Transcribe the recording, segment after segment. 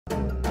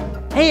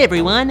Hey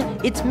everyone,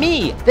 it's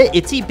me, the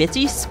Itsy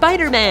Bitsy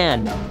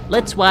Spiderman.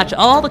 Let's watch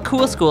all the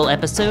Cool School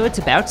episodes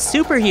about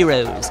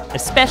superheroes,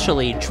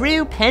 especially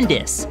Drew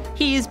Pendous.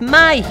 He's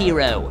my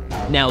hero.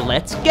 Now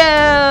let's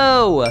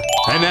go!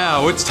 And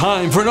now it's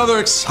time for another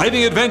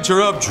exciting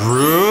adventure of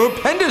Drew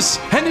Pendous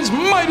and his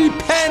mighty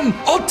pen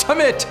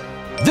ultimate.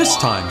 This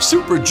time,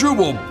 Super Drew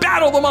will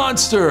battle the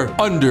monster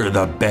under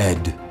the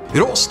bed.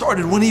 It all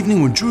started one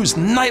evening when Drew's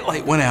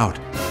nightlight went out.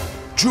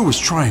 Drew was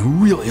trying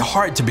really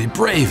hard to be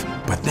brave,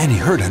 but then he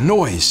heard a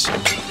noise.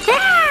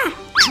 Ah!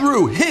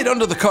 Drew hid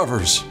under the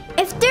covers.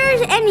 If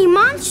there's any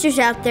monsters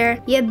out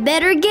there, you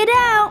better get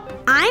out.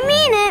 I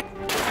mean it.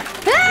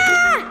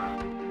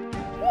 Ah!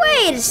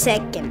 Wait a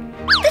second.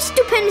 The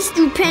Stupendous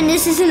Drew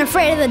Pendous isn't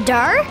afraid of the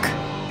dark?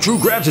 Drew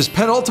grabbed his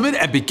pen ultimate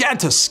and began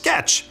to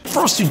sketch.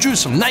 First he drew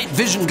some night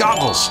vision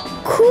goggles.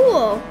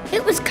 Cool.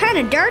 It was kind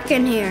of dark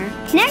in here.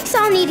 Next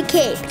I'll need a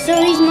cape, so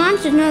these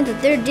monsters know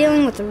that they're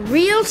dealing with a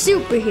real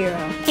superhero.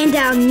 And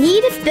I'll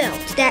need a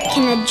belt that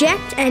can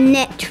eject a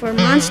net for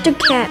monster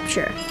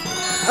capture.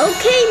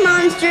 Okay,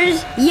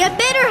 monsters, you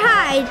better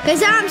hide,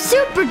 because I'm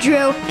Super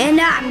Drew,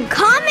 and I'm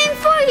coming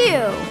for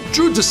you.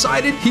 Drew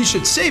decided he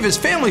should save his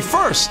family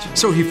first,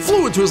 so he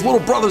flew into his little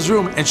brother's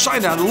room and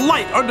shined a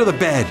light under the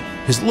bed.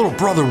 His little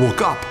brother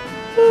woke up.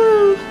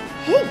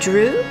 Hey,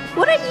 Drew,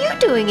 what are you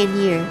doing in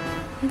here?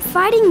 I'm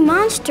fighting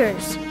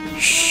monsters.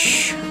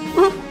 Shh!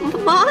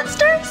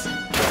 Monsters?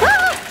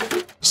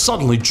 Ah!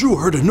 Suddenly, Drew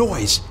heard a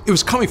noise. It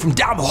was coming from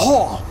down the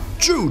hall.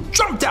 Drew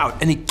jumped out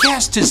and he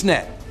cast his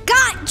net.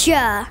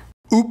 Gotcha!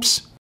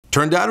 Oops.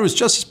 Turned out it was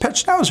just his pet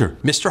schnauzer,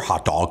 Mr.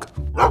 Hot Dog.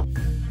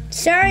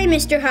 Sorry,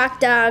 Mr. Hot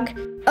Dog.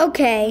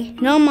 Okay,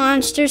 no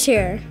monsters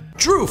here.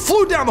 Drew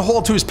flew down the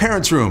hall to his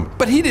parents' room,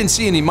 but he didn't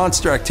see any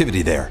monster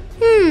activity there.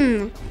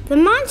 The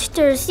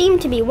monsters seem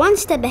to be one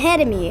step ahead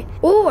of me.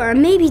 Or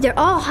maybe they're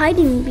all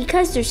hiding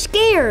because they're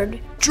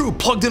scared. Drew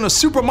plugged in a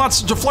super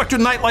monster deflector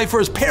nightlight for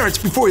his parents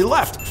before he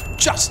left,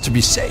 just to be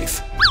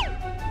safe.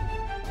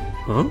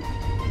 Huh?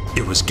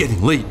 It was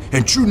getting late,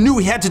 and Drew knew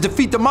he had to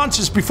defeat the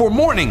monsters before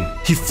morning.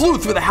 He flew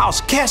through the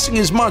house, casting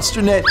his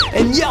monster net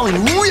and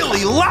yelling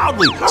really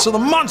loudly so the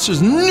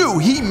monsters knew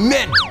he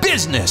meant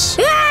business.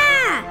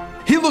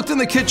 Ah! He looked in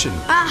the kitchen.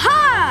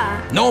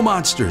 Aha! No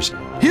monsters.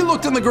 He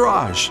looked in the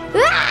garage.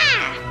 Ah!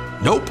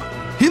 Nope.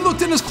 He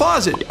looked in his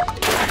closet.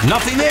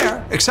 Nothing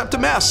there, except a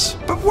mess.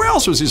 But where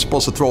else was he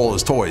supposed to throw all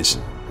his toys?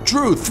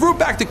 Drew threw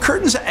back the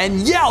curtains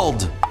and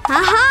yelled.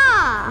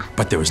 Aha!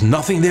 But there was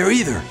nothing there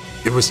either.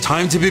 It was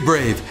time to be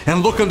brave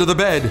and look under the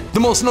bed, the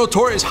most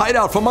notorious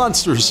hideout for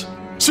monsters.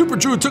 Super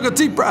Drew took a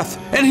deep breath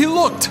and he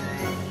looked.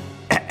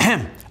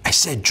 Ahem. I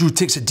said Drew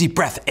takes a deep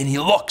breath and he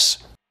looks.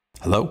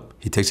 Hello?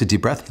 He takes a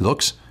deep breath, he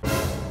looks.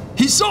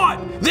 He saw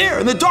it! There,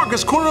 in the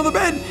darkest corner of the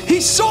bed,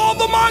 he saw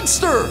the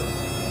monster!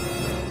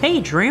 Hey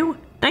Drew,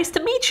 nice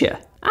to meet you.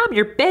 I'm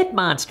your bed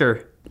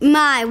monster.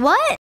 My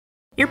what?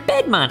 Your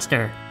bed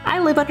monster. I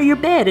live under your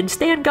bed and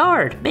stand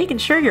guard, making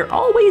sure you're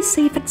always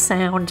safe and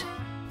sound.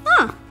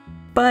 Huh.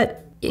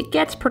 But it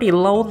gets pretty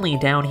lonely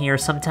down here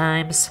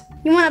sometimes.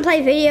 You want to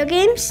play video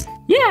games?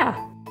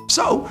 Yeah.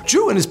 So,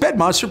 Drew and his bed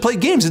monster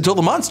played games until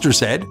the monster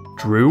said,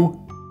 Drew?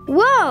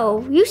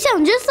 Whoa, you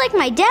sound just like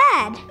my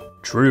dad.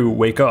 Drew,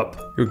 wake up.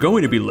 You're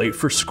going to be late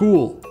for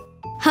school.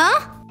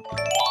 Huh?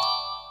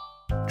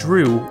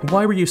 Drew,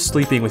 why were you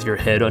sleeping with your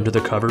head under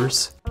the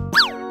covers?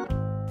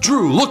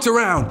 Drew looked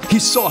around. He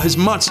saw his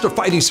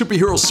monster-fighting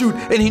superhero suit,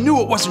 and he knew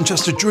it wasn't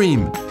just a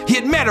dream. He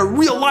had met a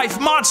real-life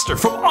monster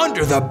from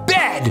under the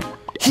bed.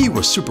 He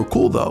was super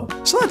cool, though,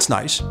 so that's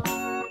nice.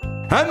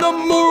 And the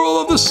moral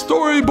of the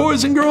story,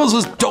 boys and girls,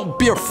 is don't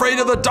be afraid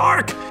of the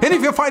dark. And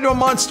if you find a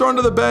monster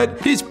under the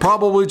bed, he's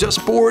probably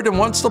just bored and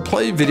wants to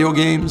play video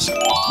games.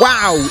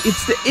 Wow,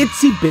 it's the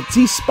Itsy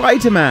Bitsy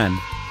Spiderman.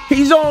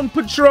 He's on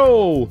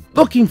patrol,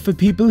 looking for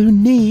people who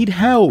need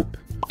help.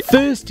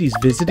 First, he's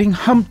visiting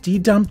Humpty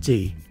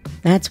Dumpty.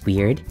 That's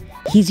weird.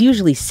 He's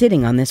usually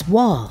sitting on this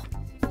wall.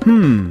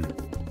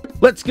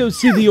 Let's go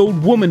see the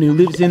old woman who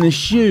lives in the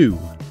shoe.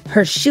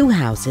 Her shoe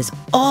house is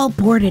all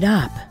boarded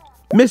up.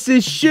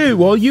 Mrs.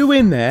 Shoe, are you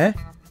in there?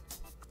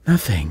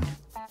 Nothing.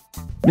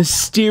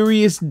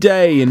 Mysterious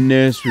day in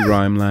Nursery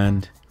Rhyme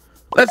Land.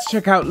 Let's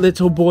check out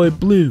Little Boy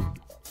Blue.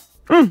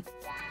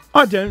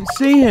 I don't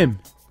see him.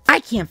 I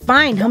can't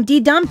find Humpty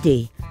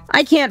Dumpty.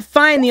 I can't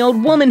find the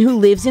old woman who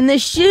lives in the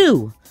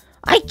shoe.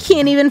 I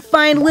can't even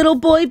find Little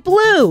Boy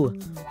Blue.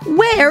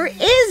 Where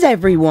is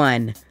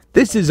everyone?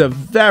 This is a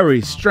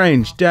very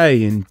strange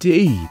day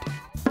indeed.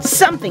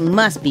 Something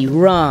must be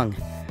wrong.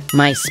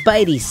 My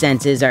spidey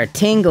senses are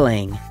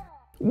tingling.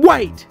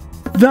 Wait!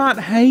 That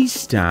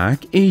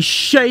haystack is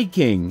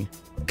shaking.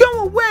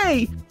 Go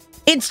away!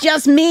 It's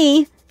just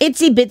me,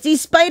 Itsy Bitsy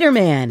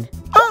Spiderman.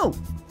 Oh,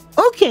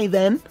 okay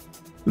then.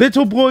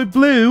 Little Boy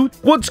Blue,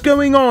 what's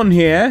going on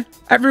here?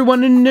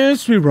 Everyone in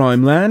Nursery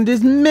Rhyme Land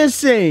is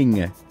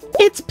missing.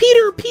 It's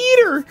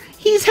Peter!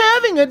 He's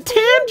having a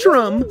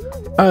tantrum!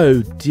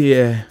 Oh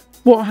dear,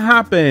 what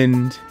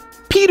happened?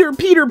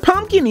 Peter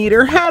Pumpkin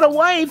Eater had a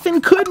wife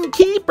and couldn't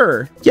keep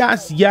her.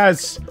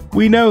 Yes,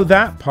 we know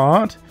that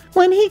part.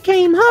 when he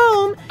came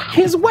home,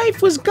 his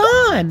wife was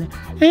gone.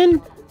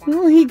 And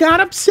well, he got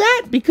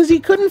upset because he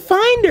couldn't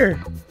find her.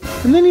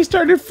 And then he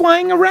started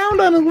flying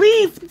around on a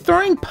leaf,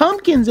 throwing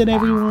pumpkins at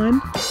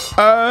everyone.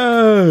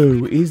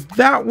 Oh, is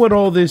that what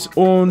all this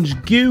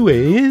orange goo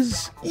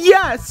is?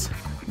 Yes!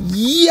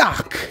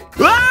 Yuck!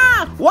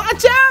 Ah!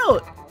 Watch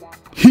out!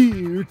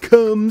 Here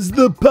comes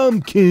the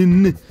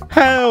pumpkin.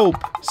 Help!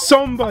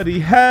 Somebody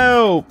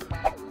help!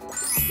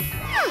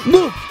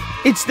 Look!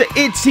 It's the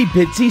Itsy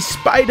Bitsy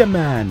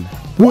Spiderman.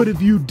 What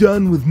have you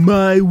done with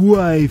my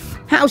wife?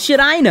 How should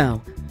I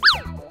know?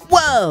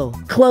 Whoa,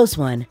 close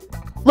one.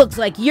 Looks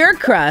like your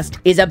crust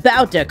is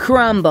about to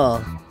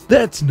crumble.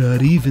 That's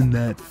not even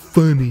that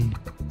funny.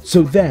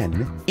 So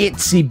then,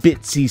 Itsy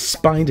Bitsy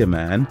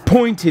Spiderman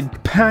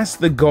pointed past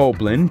the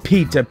goblin,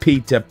 Peter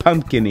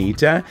Pumpkin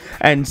Eater,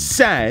 and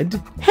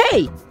said,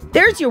 Hey,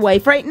 there's your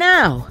wife right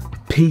now.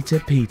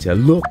 Peter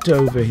looked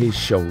over his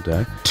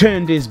shoulder,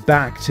 turned his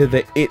back to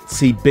the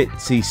Itsy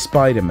Bitsy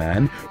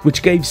Spiderman,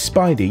 which gave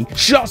Spidey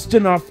just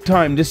enough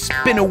time to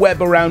spin a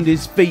web around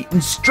his feet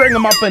and string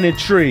him up in a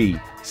tree,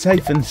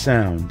 safe and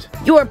sound.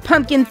 Your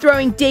pumpkin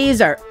throwing days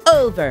are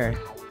over.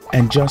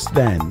 And just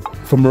then,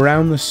 from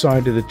around the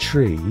side of the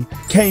tree,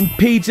 came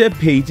Peter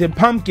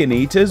Pumpkin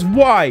Eater's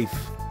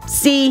wife.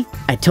 See,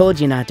 I told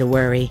you not to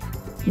worry.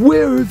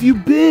 Where have you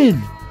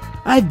been?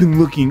 I've been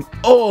looking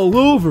all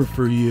over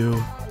for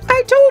you.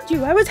 I told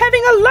you I was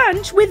having a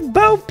lunch with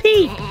Bo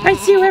Peep. I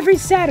see you every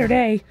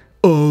Saturday.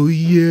 Oh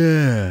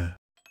yeah.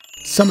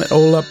 Sum it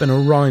all up in a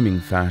rhyming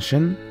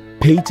fashion.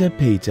 Peter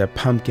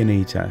Pumpkin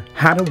Eater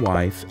had a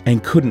wife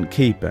and couldn't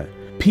keep her.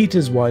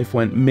 Peter's wife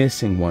went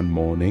missing one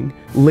morning,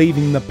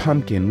 leaving the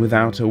pumpkin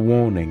without a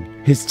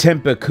warning. His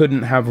temper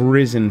couldn't have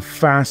risen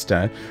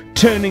faster,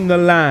 turning the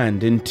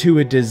land into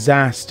a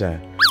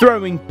disaster,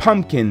 throwing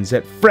pumpkins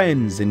at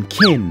friends and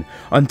kin,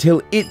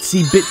 until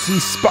Itsy Bitsy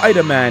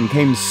Spiderman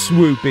came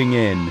swooping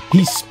in.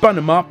 He spun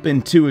him up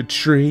into a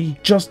tree,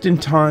 just in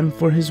time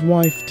for his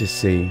wife to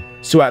see.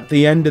 So at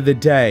the end of the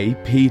day,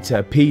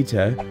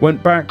 Peter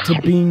went back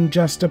to being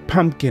just a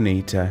pumpkin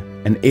eater.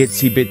 And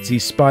Itsy Bitsy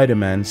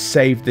Spiderman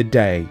saved the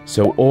day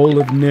so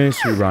all of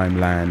Nursery Rhyme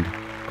Land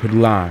could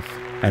laugh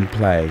and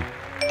play.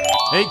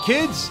 Hey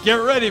kids, get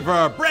ready for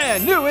a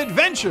brand new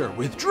adventure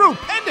with Drew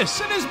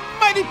Pendous and his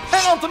mighty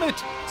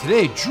penultimate.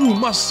 Today, Drew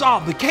must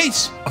solve the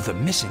case of the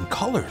missing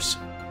colors.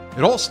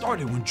 It all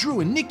started when Drew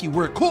and Nikki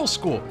were at Cool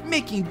School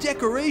making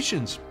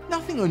decorations.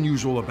 Nothing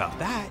unusual about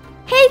that.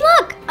 Hey,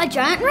 look! A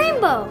giant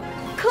rainbow!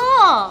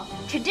 Cool!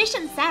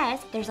 Tradition says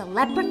there's a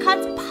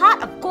leprechaun's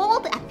pot of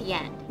gold at the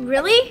end.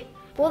 Really?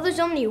 Well, there's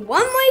only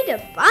one way to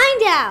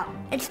find out.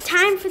 It's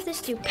time for the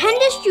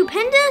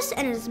Stupendous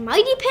and his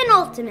mighty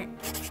penultimate.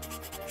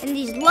 And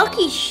these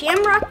lucky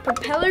shamrock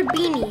propeller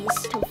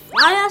beanies to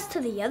fly us to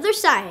the other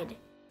side.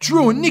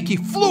 Drew and Nikki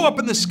flew up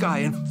in the sky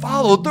and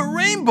followed the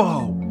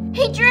rainbow.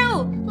 Hey,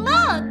 Drew,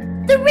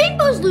 look! The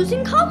rainbow's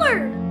losing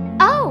color.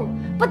 Oh,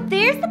 but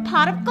there's the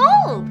pot of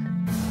gold.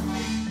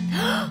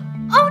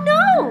 Oh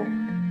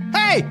no!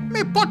 Hey,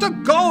 me pot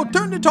of gold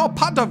turned into a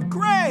pot of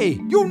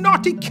gray. You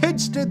naughty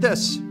kids did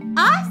this.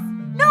 Us?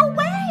 No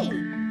way!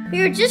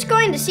 We were just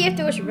going to see if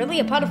there was really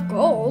a pot of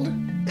gold.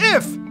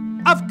 If!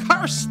 Of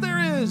course there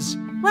is!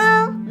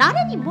 Well, not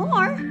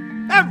anymore.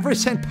 Every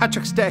St.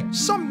 Patrick's Day,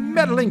 some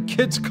meddling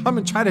kids come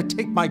and try to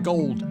take my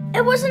gold.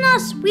 It wasn't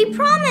us, we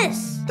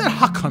promise. Then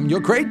how come you're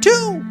gray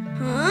too?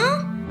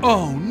 Huh?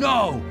 Oh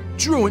no!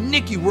 Drew and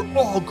Nikki were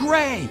all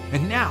gray,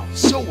 and now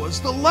so was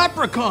the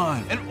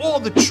leprechaun, and all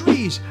the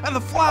trees, and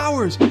the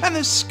flowers, and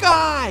the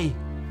sky!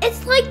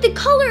 It's like the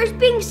color is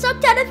being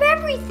sucked out of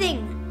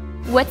everything.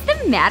 What's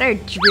the matter,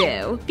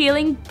 Drew?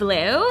 Feeling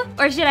blue?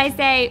 Or should I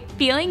say,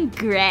 feeling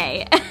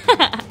gray?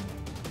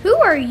 Who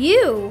are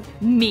you?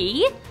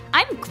 Me?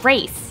 I'm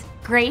Grace.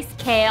 Grace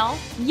Cale.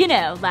 You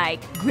know,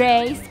 like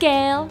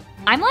grayscale.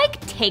 I'm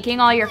like taking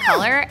all your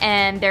color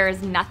and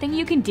there's nothing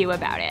you can do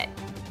about it.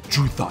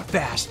 Drew thought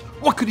fast.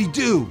 What could he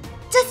do?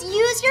 Just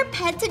use your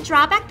pen to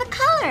draw back the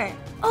color.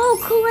 Oh,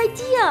 cool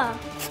idea.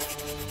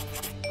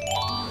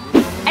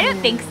 I don't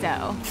think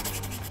so.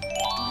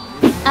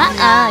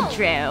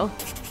 Drew.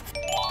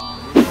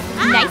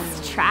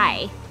 Nice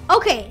try.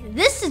 Okay,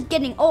 this is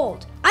getting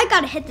old. I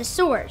gotta hit the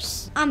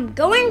source. I'm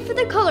going for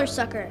the color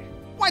sucker.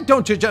 Why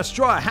don't you just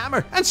draw a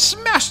hammer and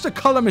smash the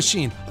color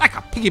machine like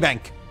a piggy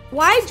bank?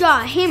 Why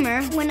draw a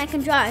hammer when I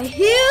can draw a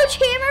huge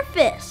hammer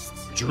fist?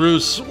 Drew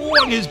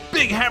swung his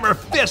big hammer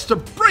fist to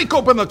break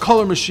open the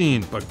color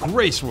machine, but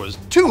Grace was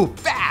too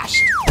fast.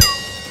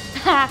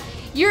 Ha!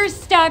 You're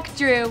stuck,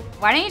 Drew.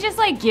 Why don't you just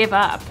give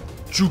up?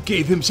 Drew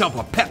gave himself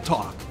a pep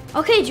talk.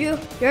 Okay, Drew,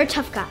 you're a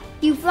tough guy.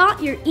 You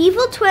fought your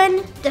evil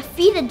twin,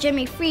 defeated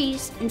Jimmy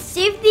Freeze, and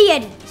saved the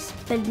Eddies.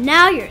 But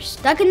now you're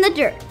stuck in the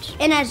dirt,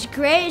 and as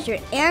gray as your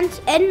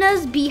Aunt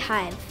Edna's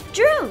beehive.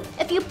 Drew,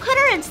 if you put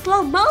her in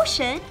slow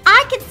motion,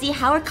 I can see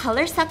how her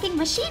color-sucking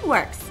machine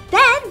works.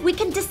 Then we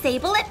can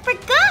disable it for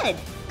good.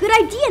 Good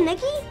idea,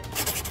 Nikki.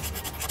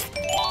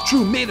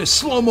 Drew made a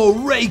slow-mo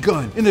ray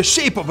gun in the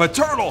shape of a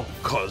turtle,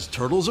 'cause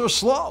turtles are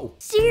slow.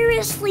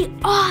 Seriously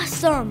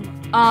awesome.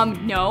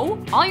 No.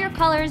 All your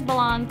colors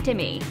belong to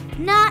me.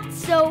 Not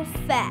so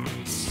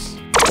fast.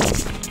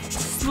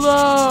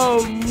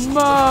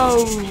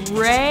 Slow-mo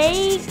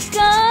ray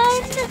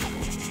gun?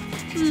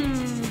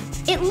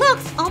 It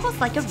looks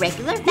almost like a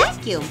regular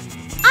vacuum.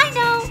 I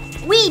know.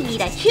 We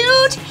need a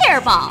huge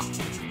hairball.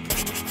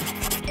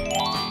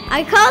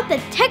 I call it the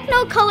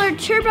Technicolor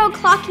Turbo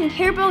Clocking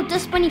Hairball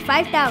Dust Bunny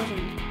 5000.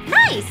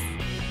 Nice.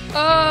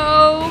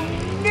 Oh,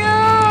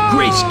 no!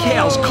 Grace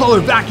Cale's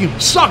color vacuum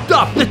sucked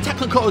up the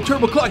Technicolor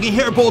Turbo Clogging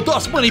Hairball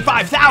Dust Bunny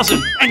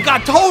 5000 and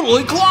got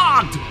totally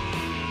clogged.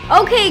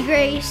 Okay,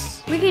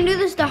 Grace. We can do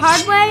this the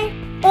hard way?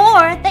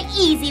 Or the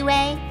easy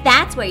way.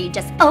 That's where you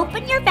just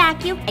open your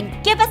vacuum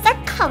and give us our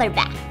color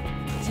back.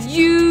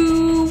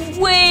 You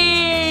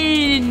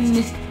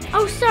win!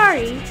 Oh,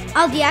 sorry.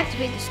 I'll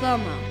deactivate the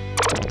slow-mo.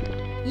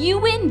 You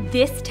win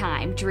this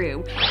time,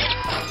 Drew.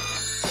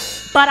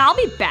 But I'll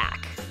be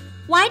back.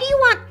 Why do you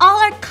want all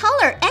our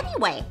color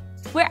anyway?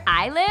 Where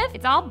I live,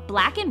 it's all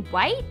black and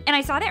white, and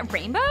I saw that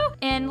rainbow,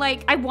 and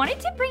I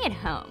wanted to bring it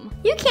home.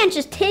 You can't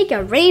just take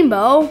a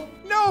rainbow.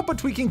 No,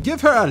 but we can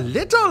give her a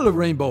little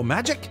rainbow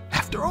magic.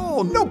 After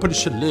all, nobody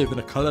should live in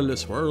a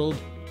colorless world.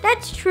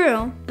 That's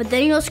true, but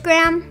then you'll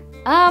scram.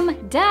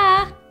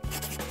 Duh.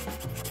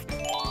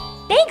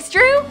 Thanks,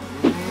 Drew.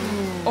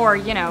 Or,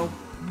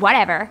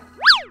 whatever.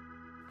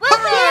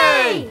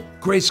 Hooray!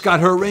 Grace got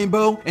her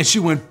rainbow, and she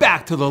went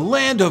back to the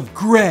land of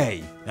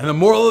gray. And the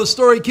moral of the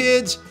story,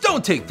 kids,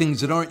 don't take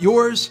things that aren't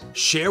yours.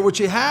 Share what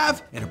you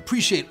have, and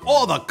appreciate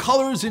all the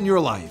colors in your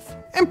life.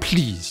 And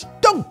please,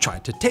 don't try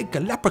to take a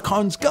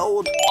leprechaun's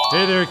gold.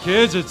 Hey there,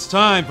 kids. It's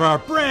time for our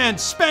brand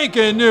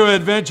spanking new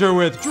adventure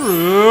with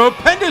Drew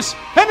Pendous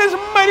and his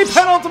Mighty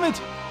Penultimate.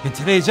 In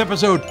today's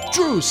episode,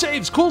 Drew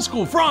saves Cool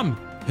School from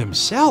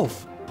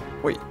himself.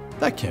 Wait,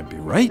 that can't be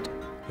right.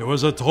 It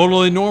was a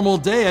totally normal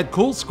day at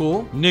Cool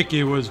School.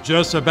 Nikki was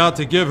just about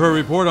to give her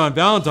report on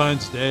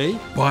Valentine's Day,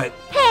 but...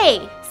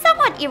 Hey,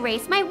 someone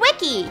erased my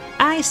wiki.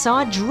 I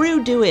saw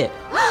Drew do it.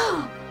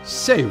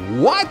 Say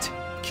what?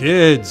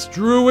 Kids,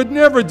 Drew would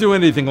never do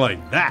anything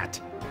like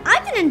that. I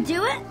didn't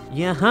do it.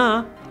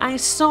 Yeah, I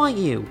saw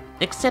you.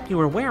 Except you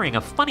were wearing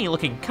a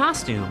funny-looking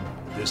costume.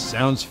 This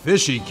sounds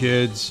fishy,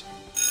 kids.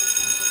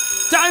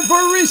 Time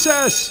for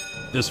recess!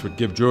 This would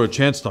give Drew a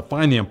chance to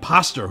find the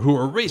imposter who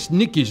erased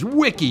Nikki's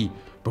wiki.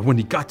 But when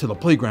he got to the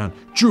playground,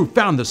 Drew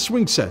found the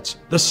swing sets,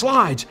 the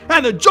slides,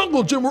 and the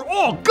jungle gym were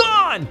all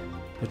gone!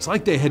 It's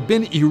like they had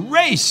been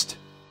erased.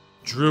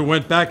 Drew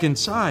went back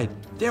inside.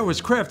 There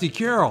was Crafty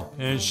Carol,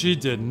 and she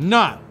did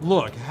not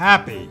look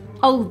happy.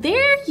 Oh,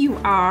 there you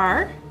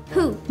are.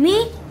 Who,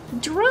 me?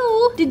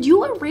 Drew, did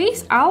you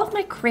erase all of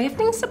my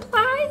crafting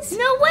supplies?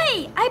 No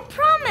way, I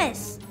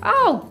promise.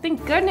 Oh,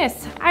 thank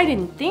goodness. I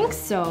didn't think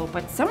so,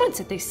 but someone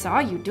said they saw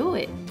you do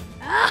it.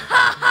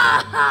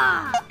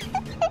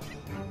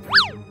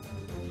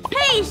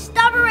 Hey,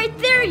 stop it right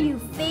there, you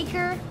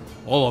faker.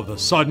 All of a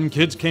sudden,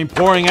 kids came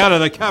pouring out of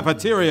the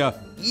cafeteria.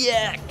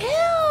 Yuck!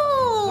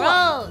 Ew!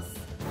 Gross.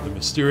 The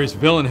mysterious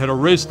villain had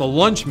erased the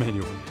lunch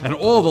menu and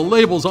all the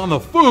labels on the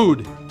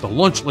food. The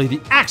lunch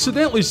lady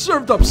accidentally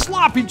served up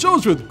sloppy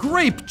joes with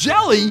grape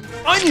jelly,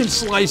 onion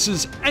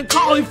slices, and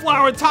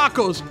cauliflower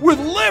tacos with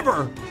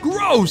liver.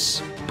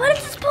 Gross! But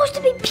it's supposed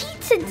to be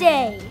pizza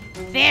day.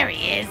 There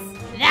he is.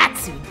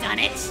 That's who done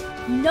it.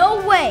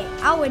 No way.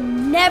 I would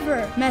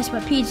never mess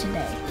with pizza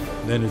day.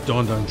 Then it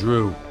dawned on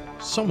Drew.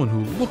 Someone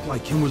who looked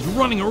like him was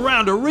running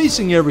around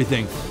erasing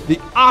everything. The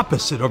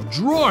opposite of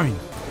drawing.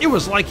 It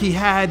was like he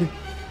had...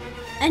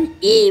 an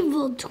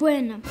evil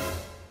twin.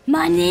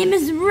 My name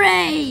is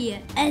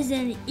Ray, as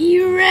an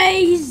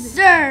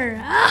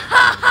eraser.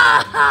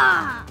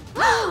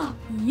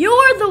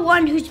 You're the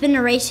one who's been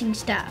erasing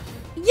stuff.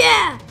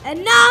 Yeah,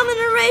 and now I'm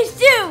gonna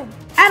erase you.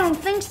 I don't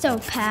think so,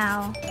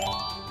 pal.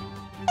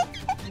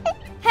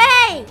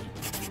 Hey!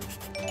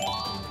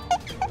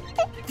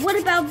 What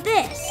about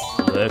this?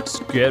 Let's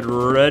get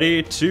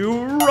ready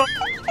to run.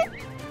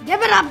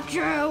 Give it up,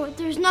 Drew.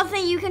 There's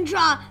nothing you can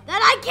draw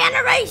that I can't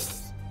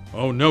erase.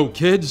 Oh no,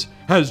 kids!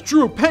 Has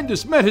Drew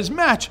Pendous met his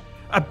match?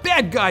 A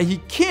bad guy he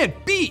can't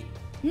beat!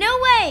 No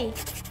way!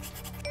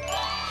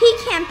 He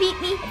can't beat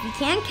me if he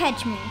can't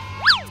catch me.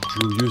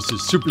 Drew used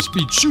his super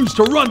speed shoes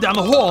to run down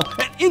the hall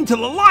and into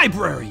the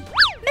library.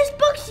 Miss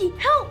Booksy,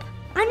 help!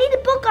 I need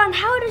a book on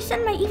how to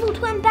send my evil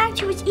twin back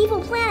to his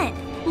evil planet.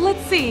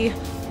 Let's see.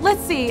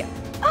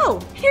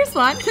 Oh, here's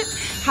one.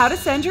 How to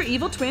send your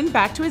evil twin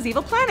back to his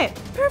evil planet.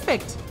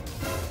 Perfect.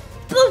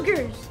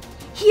 Boogers!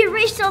 He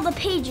erased all the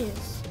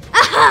pages.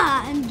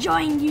 Aha!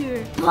 Enjoying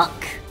your book.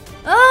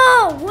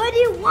 Oh, what do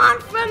you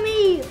want from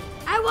me?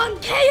 I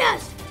want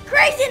chaos,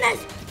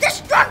 craziness,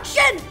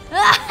 destruction!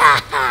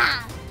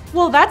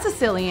 Well, that's a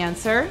silly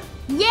answer.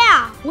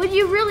 Yeah, what do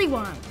you really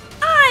want?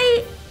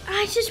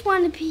 I just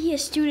want to be a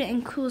student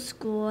in Cool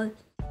School.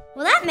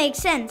 Well, that makes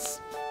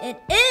sense. It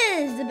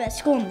is the best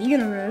school in the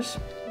universe.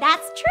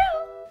 That's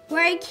true.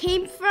 Where I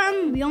came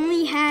from, we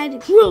only had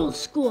cruel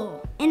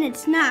school, and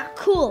it's not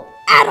cool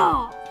at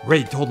all.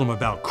 Ray told him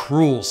about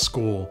cruel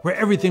school, where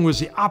everything was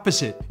the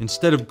opposite.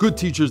 Instead of good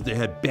teachers, they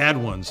had bad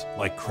ones,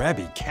 like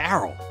Krabby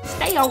Carol.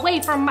 Stay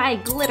away from my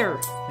glitter.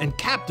 And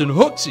Captain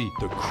Hooksy,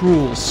 the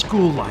cruel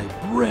school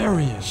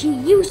librarian. She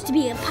used to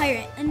be a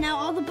pirate, and now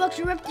all the books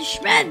are ripped to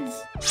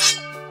shreds.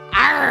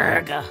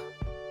 Arrgh.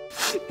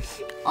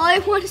 All I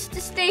want is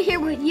to stay here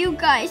with you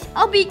guys.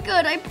 I'll be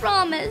good, I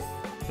promise.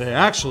 They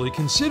actually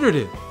considered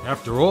it.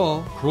 After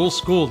all, cruel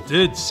school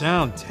did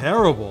sound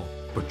terrible.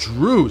 But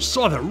Drew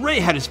saw that Ray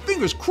had his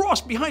fingers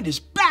crossed behind his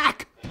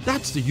back.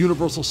 That's the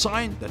universal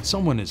sign that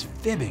someone is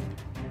fibbing.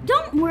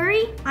 Don't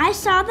worry, I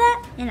saw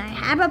that and I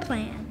have a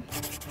plan.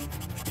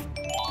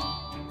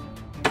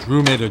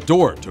 Drew made a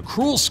door to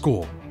cruel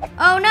school.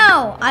 Oh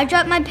no, I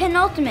dropped my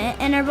penultimate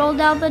and I rolled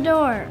out the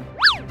door.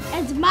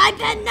 It's my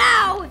pen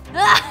now!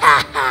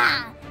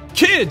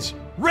 Kids,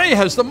 Ray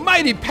has the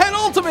mighty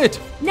penultimate!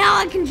 Now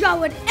I can draw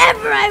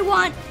whatever I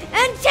want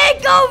and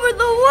take over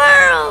the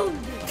world!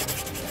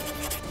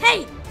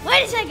 Hey,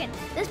 wait a second!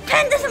 This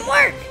pen doesn't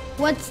work!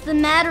 What's the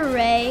matter,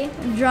 Ray?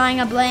 I'm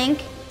drawing a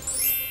blank.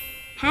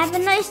 Have a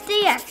nice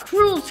day at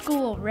cruel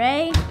school,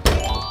 Ray.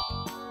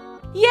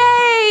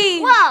 Yay!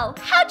 Whoa,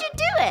 how'd you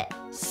do it?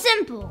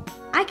 Simple.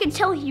 I could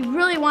tell he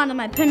really wanted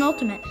my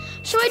penultimate,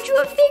 so I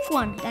drew a fake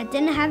one that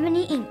didn't have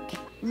any ink.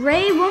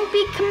 Ray won't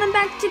be coming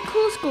back to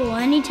cool school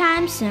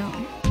anytime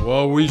soon.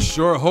 Well, we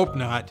sure hope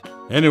not.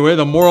 Anyway,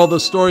 the moral of the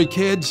story,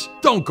 kids,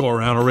 don't go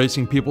around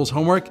erasing people's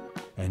homework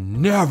and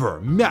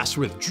never mess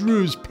with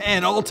Drew's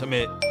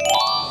penultimate.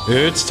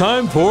 It's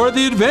time for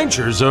the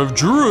adventures of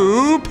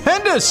Drew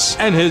Pendous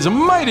and his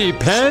mighty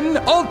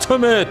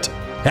penultimate.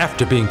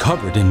 After being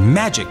covered in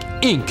magic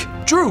ink,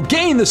 Drew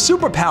gained the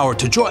superpower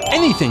to draw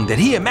anything that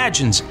he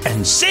imagines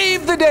and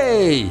save the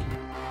day.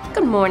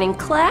 Good morning,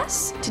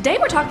 class. Today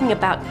we're talking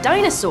about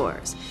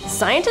dinosaurs.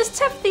 Scientists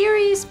have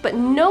theories, but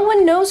no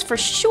one knows for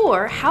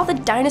sure how the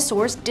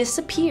dinosaurs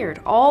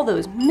disappeared all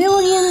those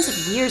millions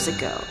of years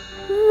ago.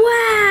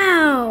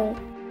 Wow!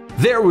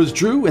 There was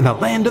Drew in the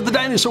land of the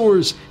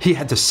dinosaurs. He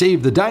had to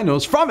save the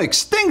dinos from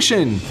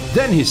extinction.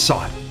 Then he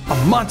saw it.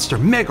 A monster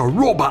mega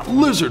robot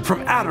lizard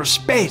from outer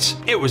space.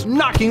 It was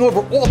knocking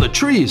over all the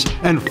trees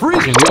and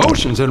freezing the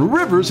oceans and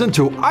rivers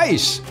into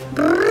ice.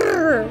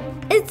 Brrr,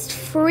 it's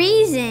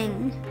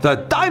freezing. The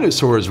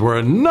dinosaurs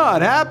were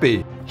not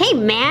happy. Hey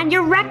man,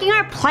 you're wrecking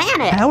our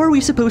planet. How are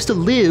we supposed to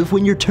live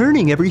when you're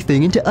turning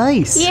everything into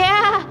ice?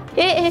 Yeah,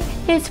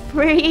 it's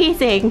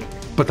freezing.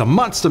 But the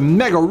monster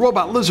mega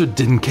robot lizard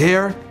didn't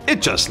care.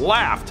 It just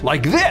laughed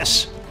like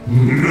this.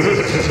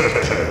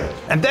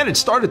 And then it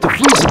started to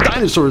freeze the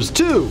dinosaurs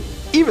too.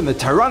 Even the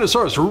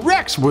Tyrannosaurus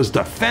Rex was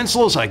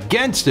defenseless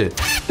against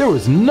it. There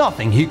was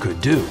nothing he could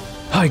do.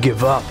 I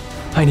give up.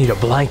 I need a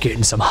blanket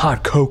and some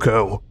hot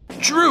cocoa.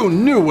 Drew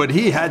knew what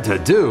he had to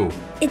do.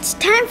 It's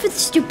time for the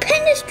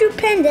Stupendous Drew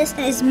Pendous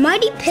and his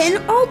mighty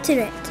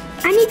penultimate.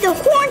 I need the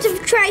horns of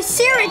a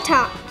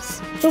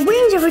Triceratops, the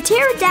wings of a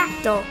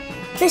pterodactyl,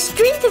 the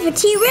strength of a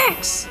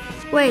T-Rex.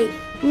 Wait,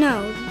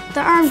 no,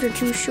 the arms are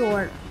too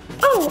short.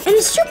 Oh, and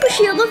a super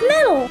shield of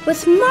metal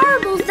with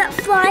marbles that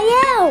fly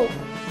out.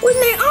 With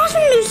my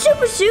awesome new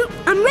super suit,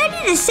 I'm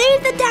ready to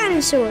save the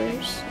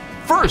dinosaurs.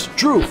 First,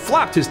 Drew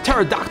flapped his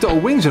pterodactyl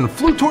wings and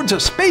flew towards a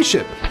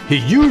spaceship. He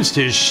used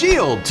his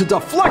shield to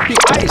deflect the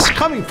ice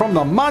coming from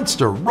the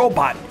monster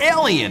robot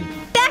alien.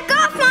 Back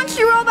off,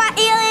 monster robot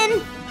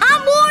alien!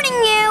 I'm warning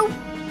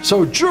you!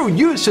 So Drew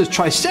used his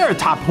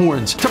Triceratop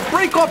horns to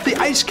break off the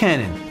ice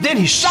cannon. Then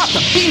he shot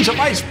the beams of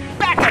ice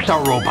back at the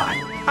robot.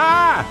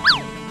 Ah!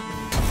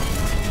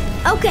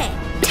 Okay,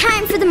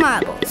 time for the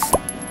marbles.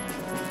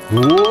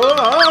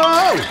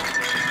 Whoa!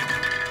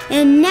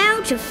 And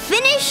now to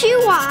finish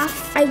you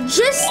off, I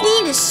just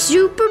need a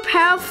super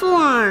powerful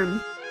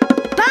arm.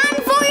 Bon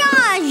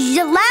voyage,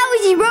 you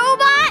lousy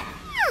robot!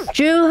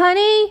 Drew,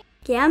 honey?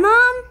 Yeah,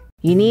 Mom?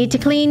 You need to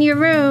clean your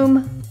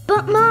room.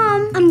 But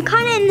Mom, I'm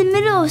kinda in the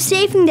middle of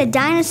saving the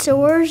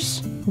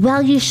dinosaurs.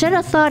 Well, you should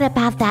have thought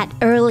about that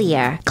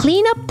earlier.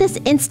 Clean up this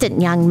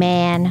instant, young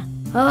man.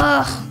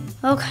 Ugh,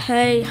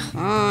 okay,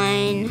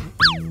 fine.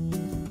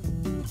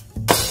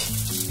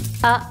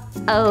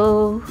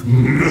 Uh-oh.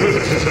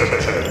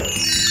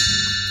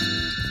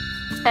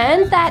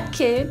 And that,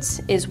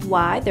 kids, is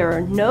why there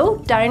are no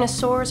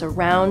dinosaurs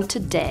around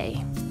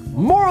today.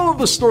 Moral of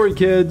the story,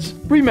 kids.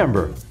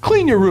 Remember,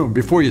 clean your room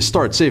before you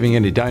start saving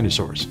any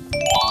dinosaurs.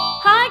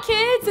 Hi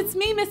kids, it's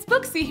me, Miss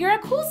Booksy, here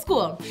at Cool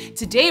School.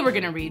 Today we're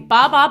gonna read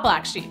Baa Baa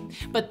Black Sheep,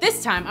 but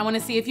this time I wanna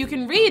see if you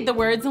can read the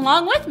words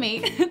along with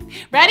me.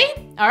 Ready?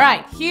 All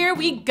right, here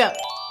we go.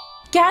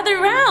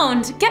 Gather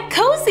round, get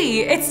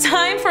cozy. It's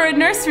time for a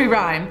nursery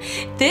rhyme.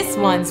 This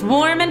one's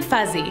warm and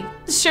fuzzy.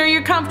 Sure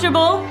you're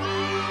comfortable?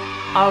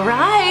 All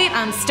right,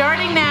 I'm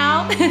starting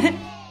now.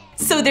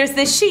 So there's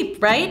this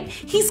sheep, right?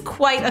 He's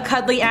quite a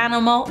cuddly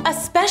animal,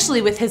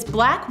 especially with his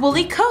black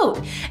woolly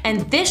coat.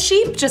 And this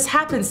sheep just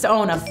happens to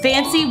own a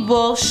fancy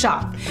wool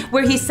shop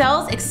where he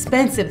sells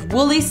expensive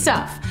woolly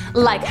stuff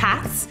like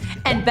hats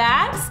and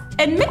bags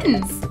and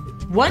mittens.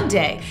 One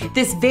day,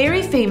 this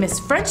very famous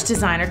French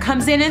designer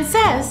comes in and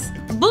says,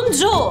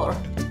 "Bonjour."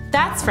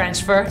 That's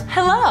French for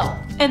hello.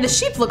 And the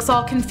sheep looks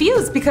all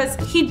confused because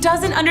he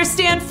doesn't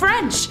understand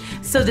French.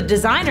 So the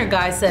designer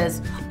guy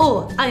says,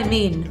 "Oh, I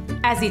mean,"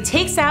 as he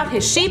takes out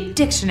his sheep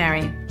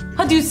dictionary.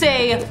 How do you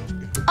say,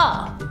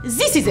 "Ah,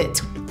 this is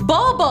it.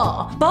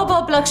 Baba,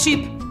 black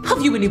sheep,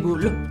 have you any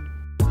wool?"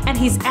 And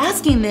he's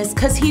asking this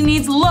because he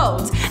needs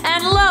loads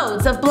and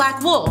loads of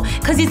black wool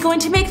because he's going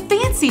to make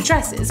fancy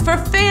dresses for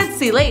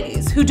fancy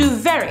ladies who do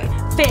very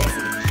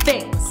fancy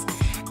things.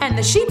 And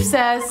the sheep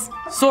says,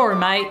 "Sorry,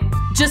 mate,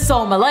 just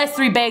sold my last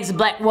 3 bags of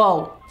black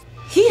wool."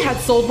 He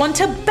had sold one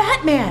to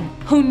Batman,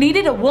 who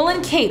needed a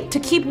woolen cape to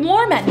keep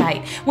warm at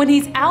night when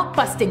he's out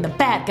busting the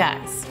bad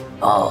guys.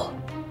 Oh,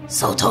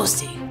 so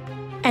toasty.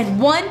 And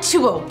one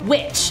to a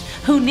witch,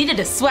 who needed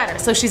a sweater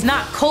so she's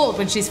not cold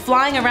when she's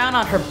flying around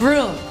on her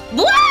broom.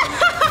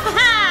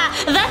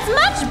 That's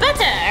much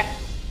better.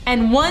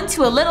 And one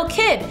to a little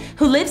kid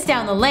who lives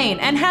down the lane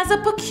and has a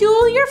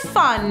peculiar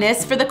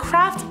fondness for the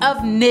craft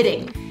of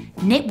knitting.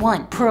 Knit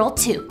 1, purl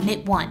 2,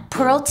 knit 1,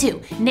 purl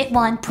 2, knit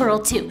 1, purl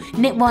 2,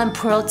 knit 1,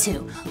 purl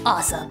 2.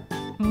 Awesome.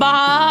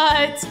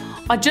 But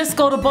I just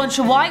got a bunch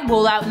of white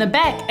wool out in the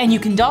back and you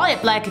can dye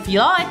it black if you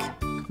like.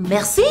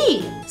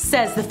 Merci,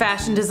 says the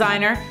fashion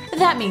designer.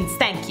 That means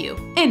thank you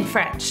in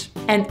French.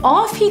 And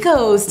off he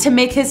goes to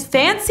make his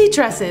fancy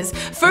dresses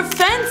for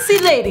fancy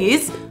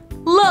ladies.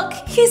 Look,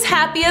 he's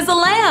happy as a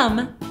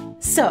lamb.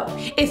 So,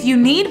 if you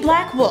need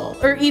black wool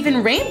or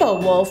even rainbow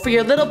wool for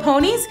your little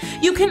ponies,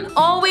 you can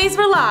always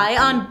rely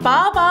on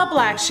Baba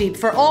Black Sheep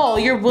for all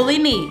your woolly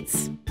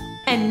needs.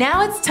 And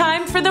now it's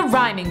time for the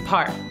rhyming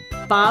part.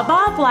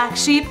 Baba Black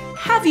Sheep,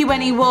 have you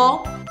any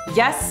wool?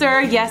 Yes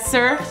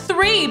sir,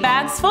 3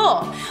 bags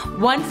full.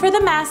 1 for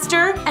the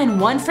master, and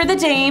 1 for the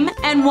dame,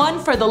 and 1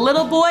 for the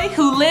little boy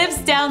who lives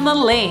down the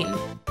lane.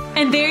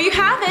 And there you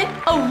have it,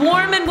 a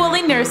warm and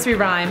woolly nursery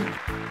rhyme.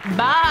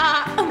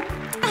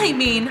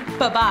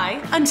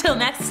 Bye-bye until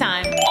next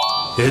time.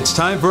 It's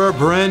time for a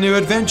brand new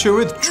adventure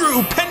with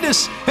Drew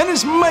Pendous and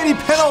his mighty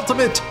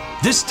penultimate.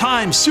 This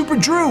time, Super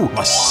Drew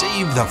must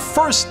save the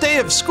first day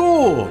of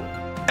school.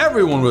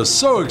 Everyone was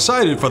so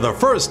excited for the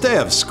first day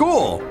of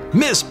school.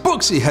 Miss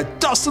Booksy had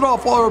dusted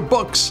off all her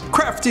books,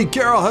 Crafty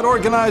Carol had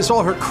organized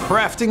all her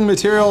crafting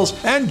materials,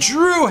 and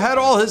Drew had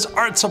all his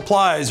art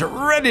supplies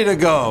ready to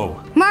go.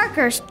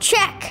 Markers,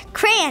 check.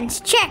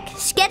 Crayons, check.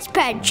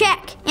 Sketchpad,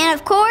 check. And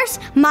of course,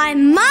 my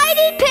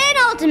mighty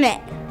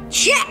penultimate,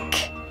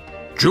 check.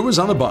 Drew was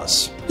on the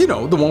bus. You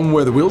know, the one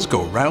where the wheels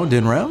go round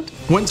and round.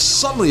 When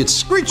suddenly it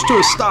screeched to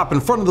a stop in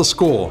front of the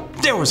school.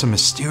 There was a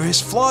mysterious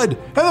flood,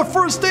 and the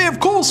first day of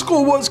cool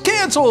school was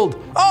canceled.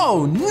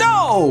 Oh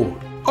no!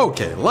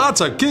 Okay,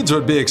 lots of kids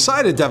would be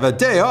excited to have a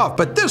day off,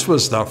 but this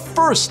was the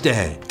first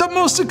day, the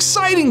most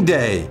exciting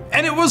day,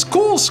 and it was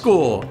cool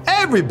school.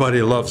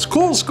 Everybody loves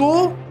cool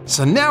school.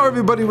 So now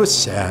everybody was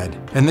sad,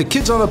 and the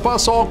kids on the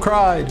bus all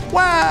cried,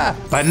 wah!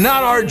 But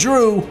not our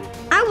Drew.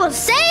 I will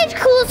save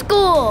cool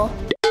school.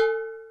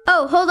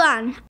 Oh, hold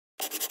on.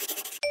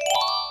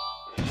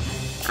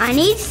 I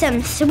need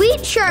some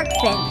sweet shark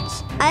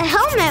fins, a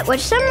helmet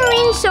with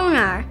submarine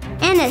sonar,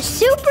 and a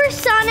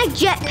supersonic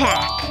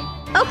jetpack.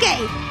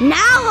 Okay,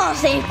 now I'll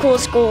save cool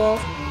school.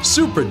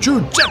 Super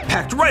Drew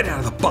jetpacked right out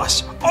of the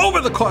bus,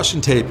 over the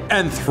caution tape,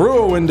 and through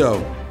a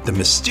window. The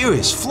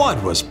mysterious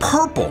flood was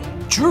purple.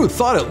 Drew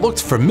thought it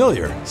looked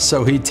familiar,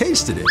 so he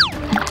tasted it.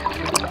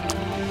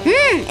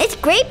 It's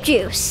grape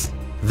juice.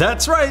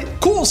 That's right,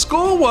 cool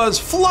school was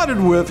flooded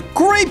with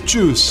grape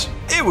juice.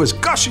 It was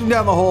gushing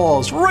down the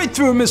halls, right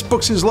through Miss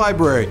Booksy's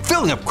library,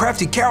 filling up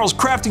Crafty Carol's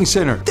crafting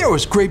center. There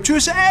was grape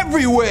juice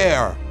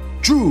everywhere.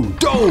 Drew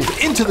dove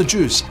into the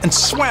juice and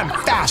swam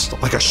fast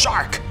like a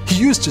shark. He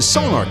used his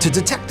sonar to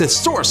detect the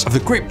source of the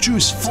grape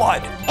juice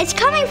flood. It's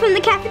coming from the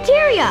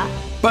cafeteria.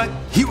 But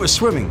he was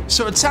swimming,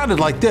 so it sounded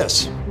like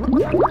this.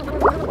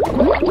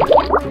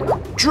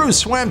 Drew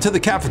swam to the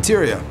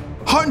cafeteria.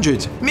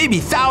 Hundreds, maybe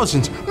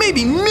thousands,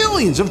 maybe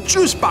millions of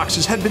juice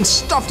boxes had been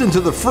stuffed into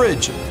the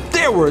fridge.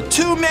 There were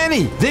too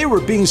many. They were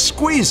being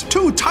squeezed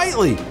too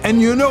tightly. And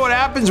you know what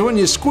happens when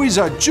you squeeze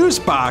a juice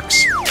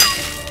box?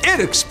 It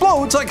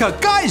explodes like a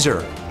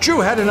geyser. Drew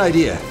had an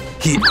idea.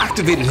 He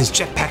activated his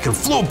jetpack and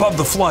flew above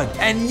the flood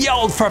and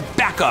yelled for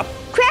backup.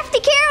 Crafty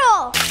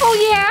Carol! Oh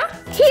yeah?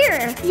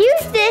 Here,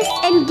 use this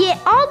and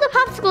get all the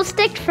popsicle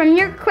sticks from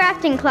your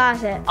crafting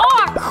closet.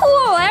 Oh,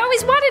 cool! I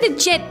always wanted a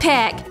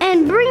jetpack.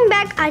 And bring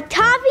back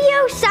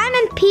Octavio,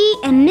 Simon P,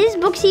 and Ms.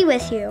 Booksy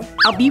with you.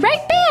 I'll be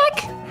right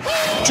back.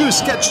 Drew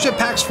sketched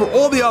jetpacks for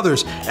all the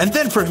others, and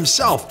then for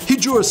himself, he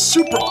drew a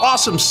super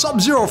awesome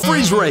Sub-Zero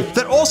freeze ray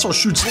that also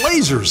shoots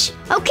lasers.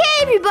 Okay,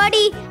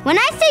 everybody, when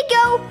I say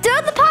go,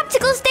 throw the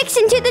popsicle sticks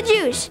into the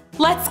juice.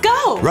 Let's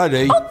go.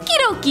 Ready? Okie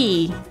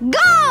dokie.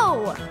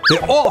 Go! They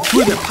all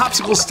threw their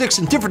popsicle sticks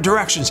in different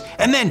directions,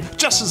 and then,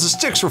 just as the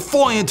sticks were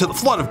falling into the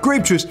flood of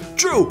grape juice,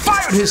 Drew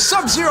fired his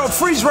Sub-Zero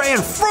freeze ray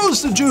and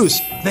froze the juice.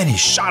 Then he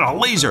shot a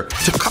laser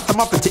to cut them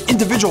up into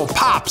individual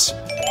pops.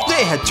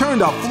 They had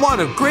turned a flood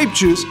of grape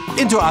juice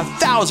into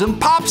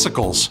 1,000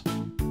 popsicles.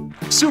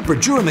 Super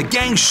Drew and the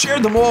gang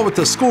shared them all with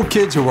the school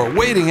kids who were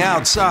waiting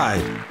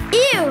outside.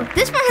 Ew,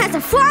 this one has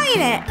a fly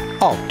in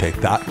it. I'll take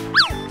that.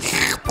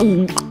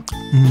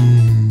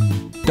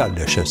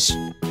 Delicious.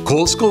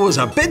 Cool School was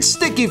a bit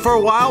sticky for a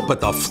while, but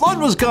the flood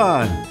was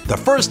gone. The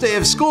first day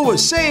of school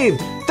was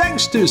saved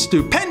thanks to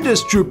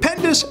Stupendous Drew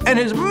Pendous and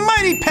his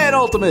mighty pet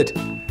Ultimate.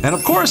 And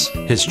of course,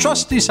 his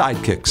trusty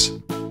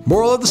sidekicks.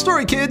 Moral of the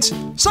story, kids,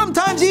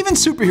 sometimes even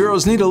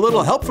superheroes need a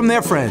little help from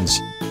their friends.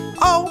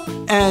 Oh,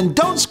 and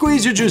don't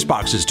squeeze your juice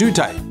boxes too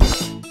tight.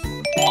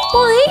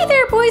 Well, hey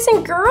there, boys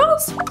and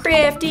girls.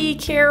 Crafty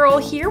Carol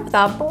here with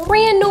a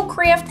brand new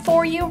craft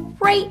for you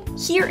right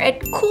here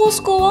at Cool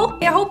School.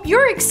 I hope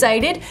you're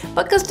excited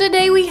because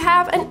today we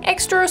have an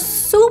extra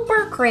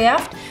super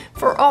craft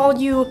for all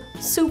you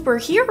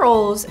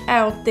superheroes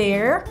out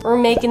there. We're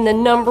making the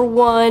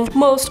 #1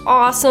 most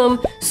awesome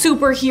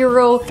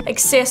superhero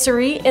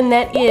accessory, and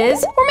that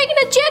is, we're making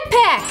a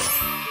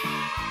jetpack.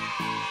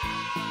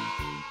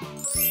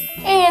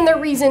 And the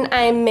reason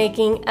I'm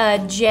making a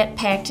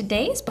jetpack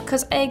today is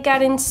because I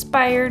got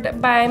inspired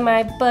by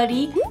my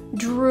buddy,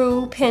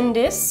 Drew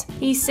Pendous.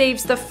 He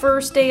saves the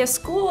first day of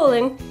school,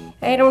 and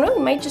I don't know, he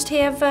might just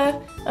have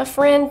a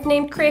friend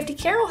named Crafty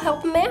Carol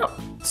help him out.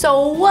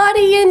 So what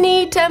do you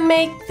need to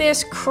make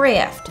this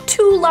craft?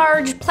 2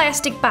 large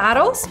plastic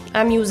bottles.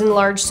 I'm using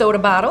large soda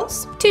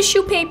bottles.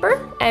 Tissue paper.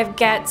 I've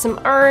got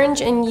some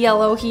orange and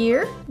yellow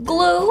here.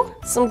 Glue,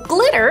 some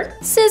glitter,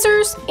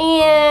 scissors,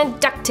 and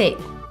duct tape.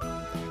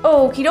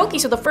 Okie dokie,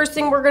 so the first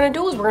thing we're gonna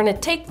do is we're gonna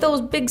take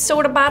those big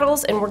soda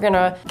bottles and we're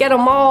gonna get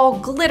them all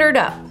glittered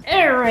up.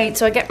 All right,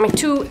 so I got my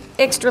 2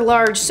 extra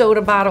large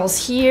soda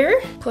bottles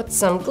here. Put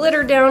some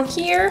glitter down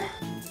here.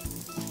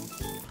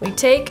 We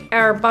take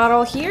our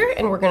bottle here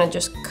and we're gonna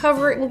just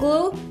cover it in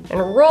glue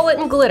and roll it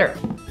in glitter.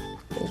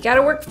 You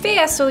gotta work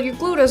fast so your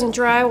glue doesn't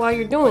dry while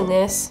you're doing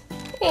this.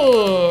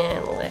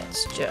 And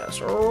let's just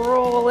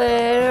roll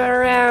it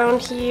around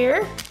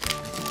here.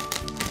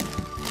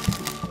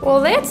 Well,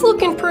 that's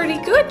looking pretty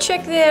good.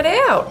 Check that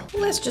out.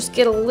 Let's just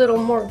get a little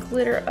more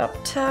glitter up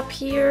top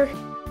here.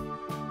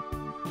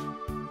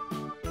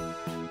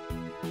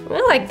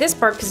 I like this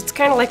part because it's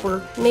kind of like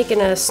we're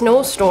making a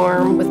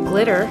snowstorm with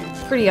glitter.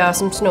 Pretty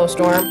awesome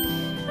snowstorm.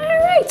 All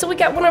right, so we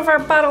got one of our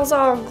bottles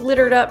all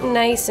glittered up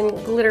nice and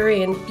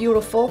glittery and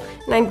beautiful.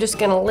 And I'm just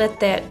gonna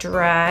let that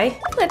dry.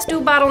 Let's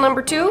do bottle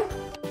number 2.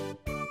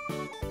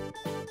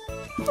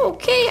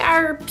 Okay,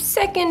 our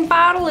second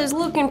bottle is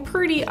looking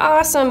pretty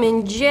awesome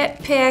and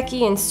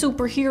jetpacky and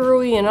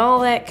superhero-y and all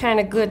that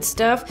kind of good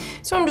stuff.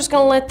 So I'm just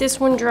gonna let this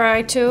one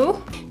dry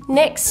too.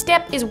 Next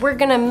step is we're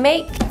gonna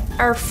make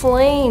our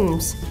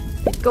flames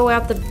that go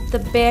out the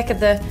back of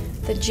the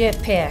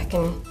jetpack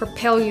and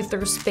propel you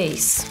through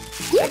space.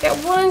 I got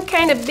one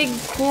kind of big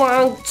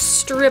long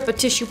strip of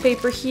tissue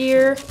paper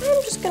here.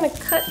 I'm just gonna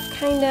cut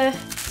kind of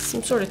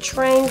some sort of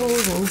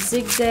triangles and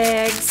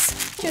zigzags.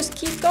 Just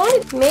keep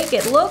going. Make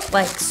it look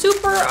like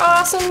super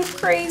awesome,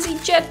 crazy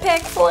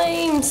jetpack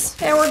flames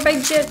powered by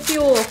jet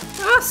fuel.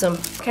 Awesome.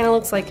 Kind of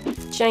looks like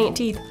giant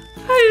teeth.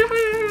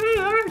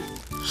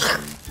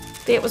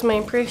 That was my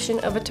impression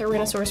of a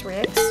Tyrannosaurus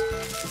Rex.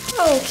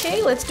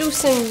 Okay, let's do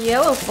some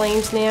yellow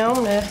flames now. I'm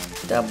gonna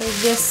double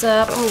this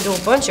up. I'm gonna do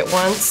a bunch at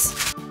once.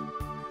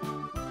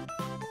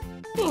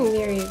 And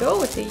there you go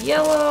with the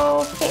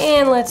yellow.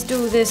 And let's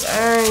do this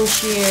orange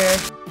here.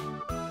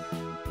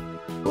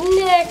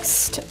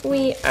 Next,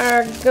 we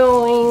are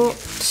going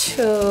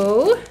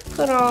to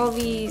put all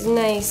these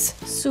nice,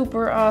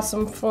 super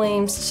awesome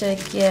flames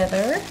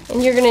together.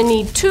 And you're gonna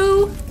need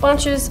 2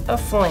 bunches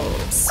of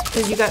flames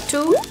because you got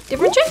 2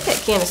 different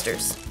jetpack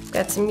canisters.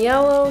 Got some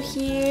yellow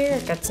here,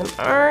 got some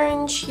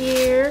orange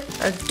here,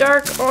 a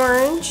dark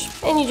orange,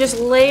 and you just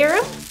layer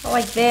them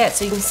like that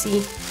so you can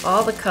see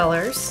all the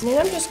colors. And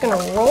then I'm just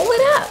gonna roll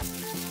it up.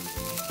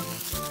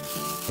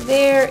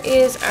 There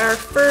is our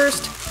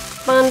first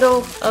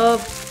bundle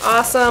of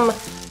awesome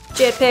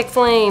jetpack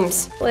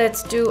flames.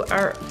 Let's do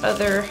our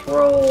other.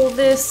 Roll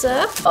this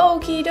up.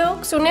 Okie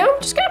doke. So now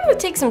I'm just gonna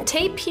take some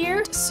tape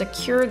here to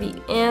secure the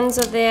ends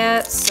of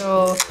that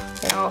so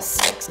it all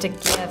sticks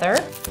together.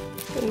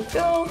 There you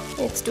go.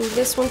 Let's do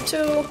this one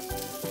too.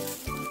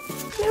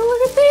 Now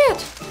look at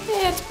that.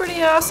 That's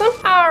pretty awesome.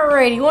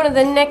 Alrighty, one of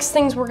the next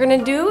things we're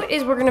gonna do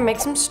is we're gonna make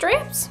some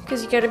straps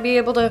because you gotta be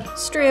able to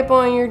strap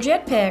on your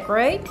jetpack,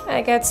 right?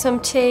 I got some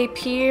tape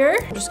here.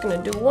 I'm just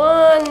gonna do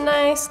one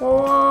nice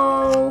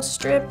long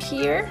strip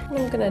here.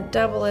 I'm gonna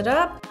double it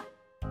up.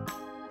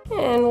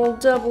 And we'll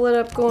double it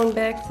up going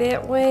back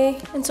that way.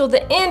 And so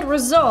the end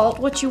result,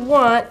 what you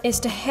want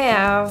is to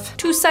have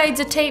 2 sides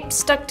of tape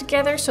stuck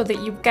together so that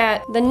you've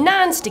got the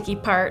non-sticky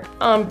part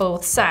on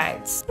both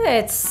sides.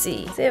 Let's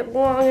see, is it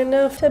long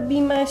enough to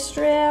be my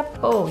strap?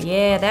 Oh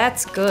yeah,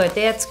 that's good,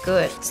 that's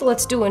good. So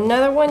let's do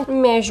another one.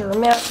 Measure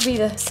them out to be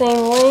the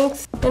same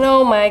length. And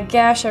oh my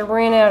gosh, I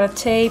ran out of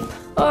tape.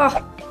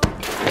 Oh.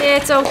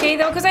 It's okay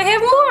though, because I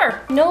have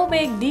more. No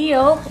big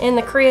deal in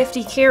the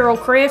Crafty Carol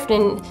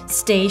crafting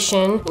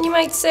station. And you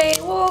might say,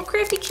 well,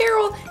 Crafty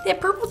Carol, that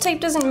purple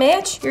tape doesn't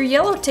match your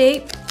yellow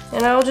tape.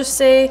 And I'll just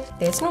say,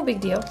 it's no big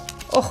deal.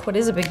 Oh, what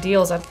is a big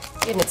deal is I'm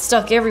getting it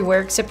stuck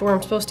everywhere except where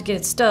I'm supposed to get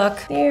it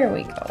stuck. There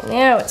we go.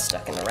 Now it's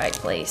stuck in the right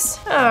place.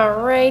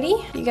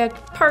 Alrighty. You got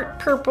part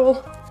purple,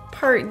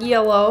 part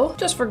yellow,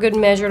 just for good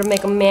measure to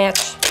make them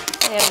match.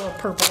 Add a little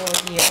purple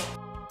over here.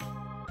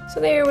 So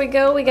there we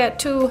go. We got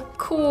 2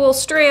 cool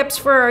straps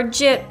for our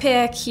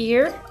jetpack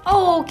here.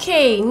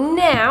 Okay,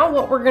 now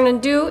what we're gonna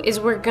do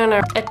is we're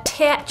gonna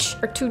attach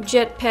our 2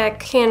 jetpack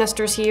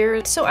canisters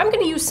here. So I'm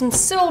gonna use some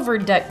silver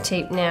duct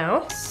tape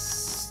now.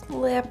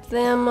 Slap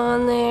them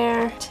on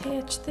there,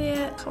 attach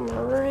that, come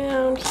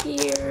around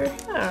here.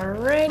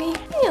 Alrighty,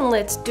 and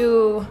let's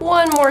do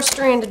 1 more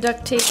strand of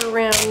duct tape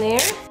around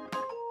there.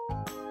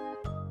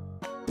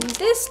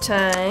 This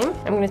time,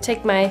 I'm gonna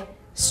take my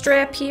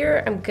strap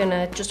here, I'm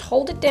gonna just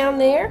hold it down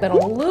there, I'm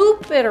gonna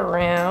loop it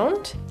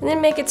around, and then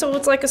make it so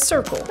it's like a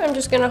circle. I'm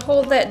just gonna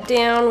hold that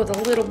down with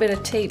a little bit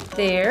of tape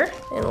there,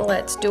 and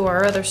let's do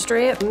our other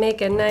strap,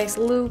 make a nice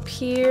loop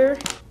here,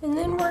 and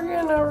then we're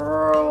gonna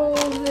roll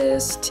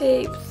this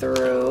tape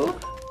through.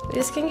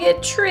 This can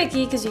get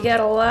tricky because you got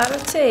a lot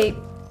of tape.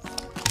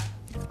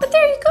 But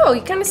there you go,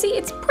 you kind of see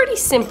it's pretty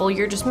simple.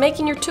 You're just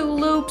making your 2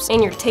 loops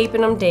and you're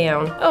taping them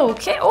down.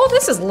 Okay, oh,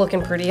 this is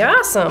looking pretty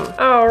awesome.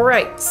 All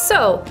right,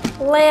 so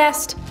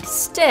last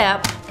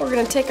step, we're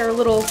gonna take our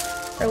little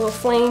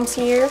flames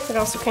here that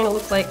also kind of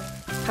look like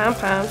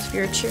pom-poms if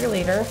you're a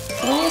cheerleader.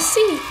 And you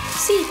see,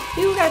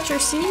 you got your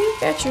C.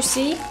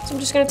 So I'm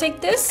just gonna take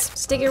this,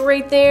 stick it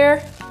right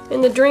there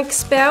in the drink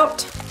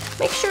spout.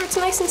 Make sure it's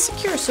nice and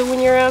secure so when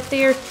you're out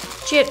there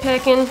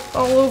jetpacking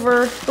all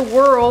over the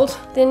world,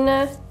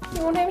 then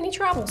you won't have any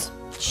troubles.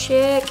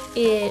 Check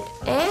it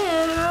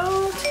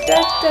out.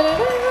 Da, da, da,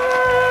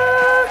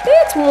 da.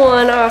 It's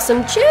one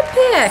awesome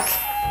jetpack.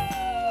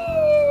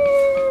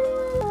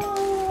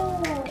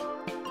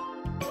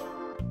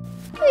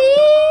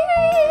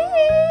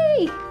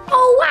 Whee!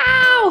 Oh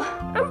wow!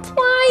 I'm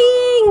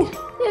flying!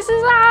 This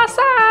is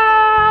awesome!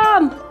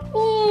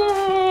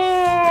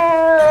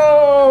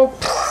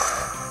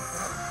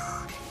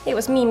 It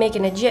was me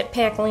making a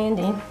jetpack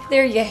landing.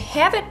 There you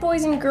have it,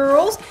 boys and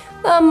girls.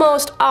 The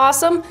most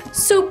awesome,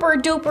 super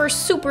duper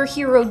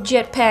superhero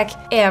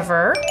jetpack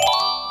ever.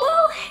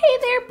 Well, hey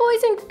there,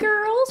 boys and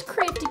girls.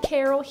 Crafty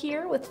Carol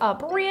here with a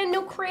brand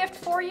new craft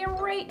for you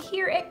right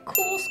here at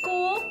Cool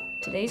School.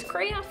 Today's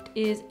craft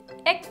is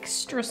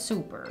extra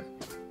super.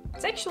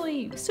 It's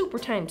actually super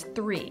times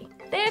 3.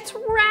 That's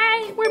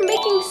right, we're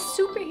making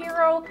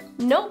superhero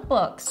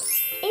notebooks.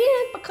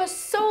 And because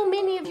so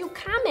many of you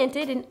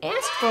commented and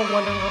asked for a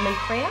Wonder Woman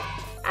craft,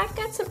 I've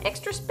got some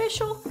extra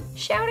special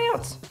shout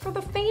outs for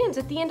the fans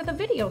at the end of the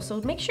video,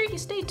 so make sure you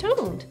stay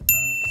tuned.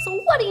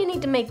 So what do you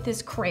need to make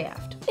this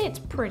craft? It's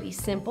pretty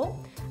simple.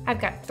 I've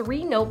got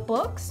 3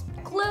 notebooks,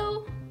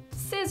 glue,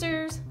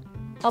 scissors,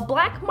 a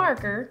black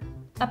marker,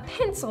 a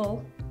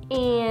pencil,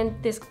 and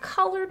this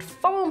colored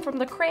foam from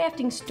the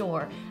crafting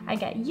store. I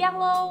got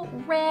yellow,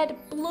 red,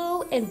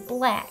 blue, and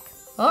black.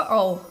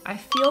 Uh-oh, I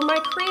feel my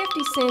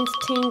crafty sense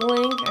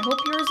tingling. I hope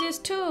yours is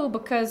too,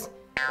 because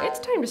it's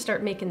time to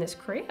start making this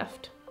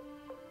craft.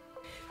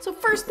 So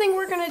first thing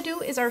we're gonna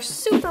do is our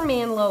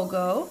Superman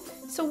logo.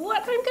 So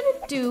what I'm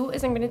gonna do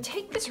is I'm gonna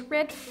take this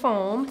red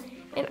foam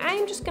and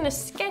I'm just gonna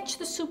sketch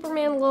the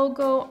Superman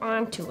logo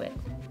onto it.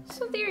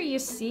 So there you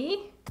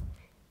see.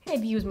 I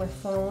had to use my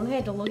phone, I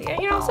had to look.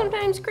 You know,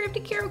 sometimes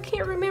Crafty Carol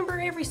can't remember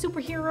every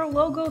superhero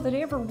logo that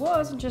ever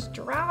was and just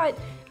draw it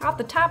off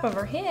the top of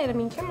her head. I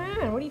mean, come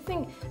on, what do you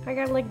think? I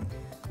got like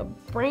a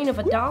brain of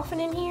a dolphin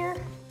in here?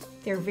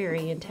 They're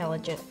very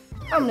intelligent.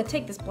 I'm gonna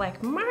take this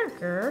black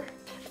marker.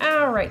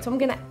 All right, so I'm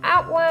gonna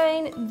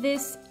outline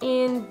this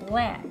in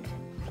black.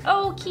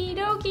 Okie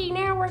dokie,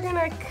 now we're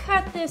gonna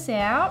cut this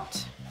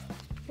out.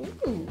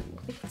 Ooh,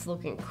 I think it's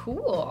looking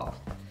cool.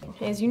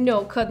 As you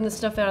know, cutting the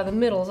stuff out of the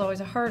middle is always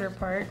a harder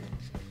part.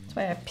 That's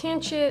why I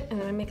pinch it and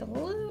then I make a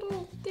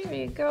little, there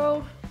you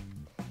go.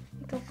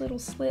 Make a little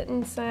slit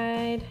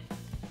inside.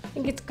 I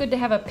think it's good to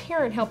have a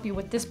parent help you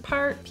with this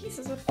part.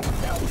 Pieces of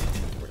felt,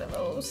 get rid of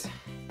those.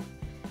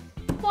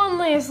 One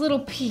last little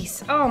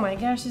piece. Oh my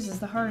gosh, this is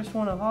the hardest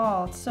one of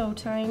all. It's so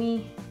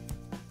tiny.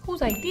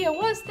 Whose idea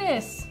was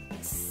this?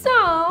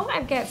 So,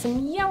 I've got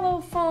some yellow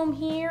foam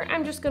here.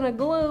 I'm just gonna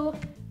glue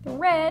the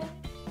red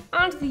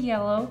onto the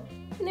yellow,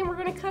 and then we're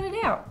gonna cut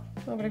it out.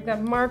 Oh, but I've got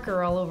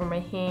marker all over my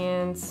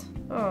hands.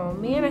 Oh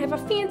man, I have a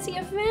fancy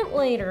event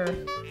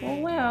later.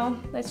 Oh well,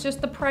 that's just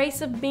the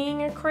price of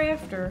being a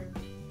crafter.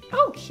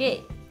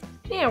 Okay,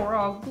 now we're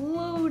all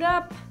glued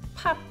up.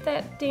 Pop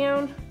that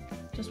down.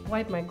 Just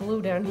wipe my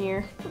glue down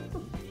here.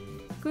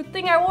 Good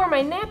thing I wore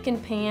my napkin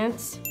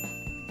pants.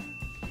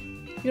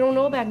 You don't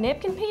know about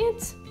napkin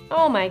pants?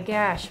 Oh my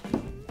gosh.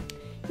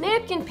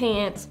 Napkin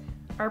pants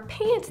are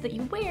pants that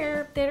you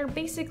wear that are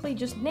basically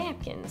just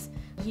napkins.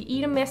 You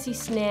eat a messy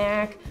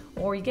snack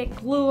or you get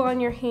glue on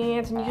your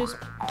hands and you just...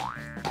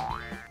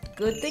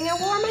 Good thing I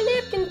wore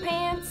my napkin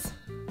pants.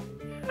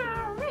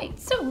 Alright,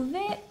 so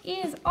that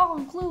is all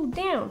glued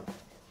down.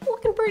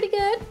 Looking pretty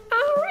good.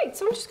 Alright,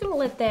 so I'm just gonna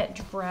let that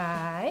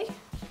dry.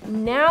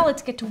 Now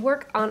let's get to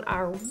work on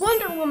our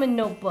Wonder Woman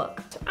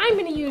notebook. So I'm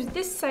gonna use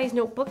this size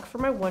notebook for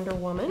my Wonder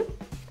Woman.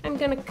 I'm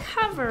gonna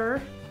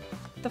cover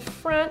the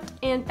front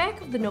and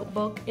back of the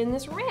notebook in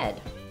this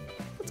red.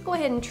 Let's go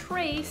ahead and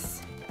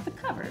trace the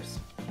covers.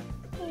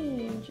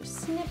 And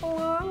just snip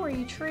along where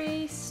you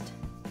traced.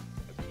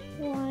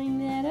 Line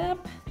that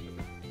up.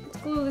 Let's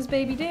glue this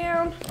baby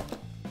down.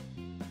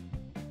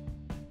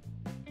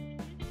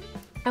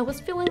 I was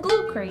feeling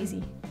glue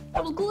crazy.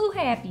 I was glue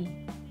happy.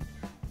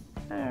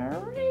 All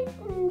right,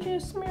 and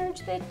just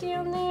smudge that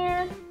down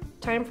there.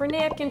 Time for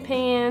napkin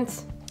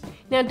pants.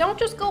 Now don't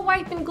just go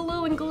wiping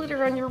glue and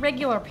glitter on your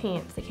regular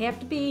pants. They have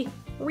to be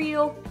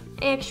real,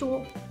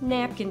 actual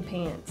napkin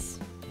pants.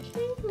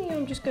 Okay, now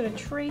I'm just gonna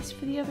trace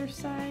for the other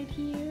side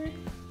here.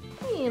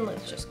 And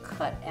let's just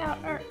cut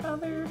out our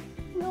other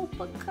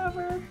notebook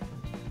cover.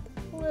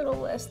 A little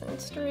less than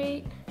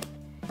straight.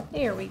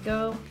 There we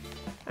go.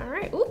 All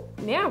right, ooh,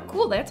 now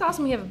cool, that's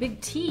awesome. We have a big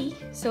T,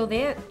 so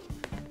that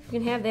you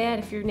can have that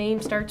if your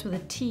name starts with a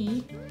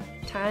T.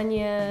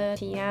 Tanya,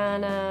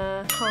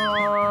 Tiana,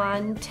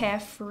 Ton,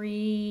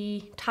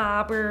 Teffrey,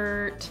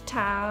 Tobert,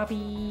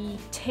 Tobby,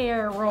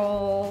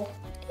 Terrell.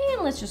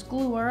 And let's just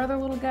glue our other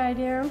little guy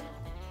down.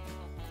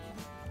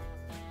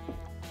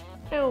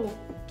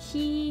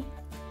 Okie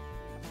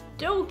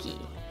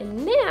dokie.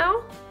 And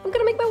now I'm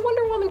gonna make my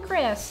Wonder Woman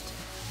crest.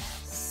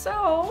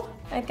 So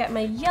I've got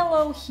my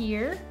yellow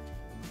here.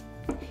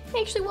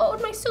 Actually, what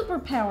would my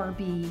superpower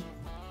be?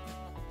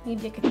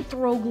 Maybe I could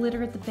throw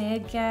glitter at the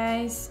bad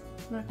guys,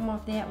 knock them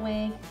off that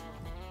way.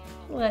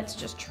 Let's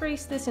just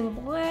trace this in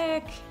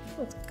black.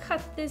 Let's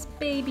cut this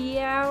baby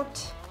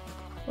out.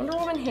 Wonder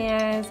Woman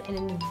has an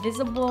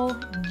invisible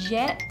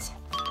jet.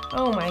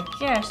 Oh my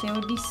gosh, that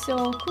would be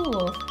so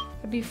cool.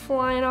 I'd be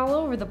flying all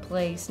over the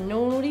place.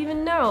 No one would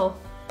even know.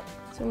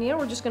 So now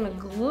we're just gonna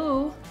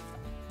glue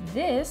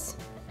this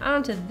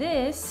onto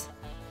this.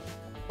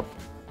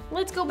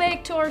 Let's go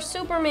back to our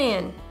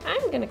Superman.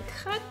 I'm gonna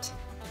cut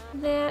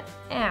that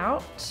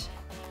out.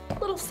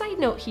 Little side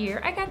note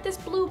here, I got this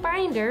blue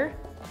binder.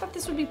 I thought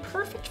this would be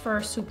perfect for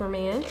our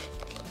Superman.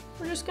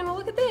 We're just gonna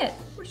look at that.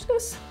 We're just gonna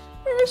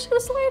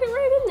slide it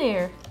right in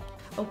there.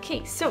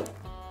 Okay, so,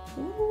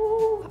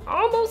 ooh,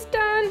 almost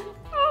done,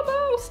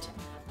 almost.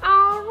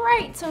 All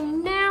right, so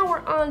now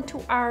we're on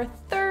to our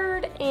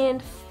third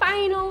and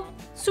final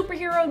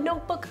superhero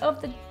notebook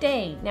of the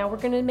day. Now we're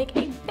gonna make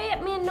a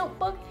Batman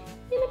notebook,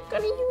 and I'm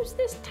gonna use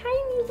this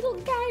tiny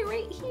little guy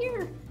right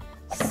here.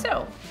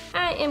 So,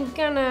 I am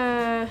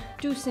gonna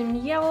do some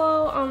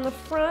yellow on the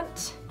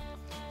front.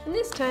 And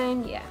this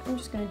time, yeah, I'm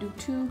just gonna do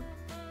two.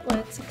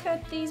 Let's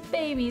cut these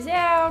babies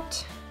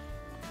out.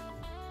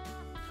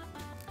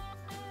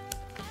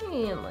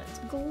 And let's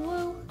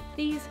glue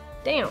these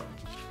down.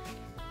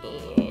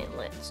 And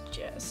let's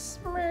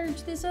just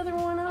merge this other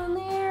one on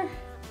there.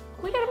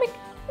 We gotta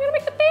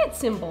make the bat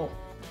symbol.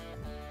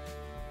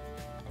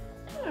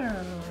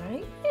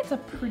 Alright, it's a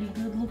pretty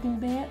good looking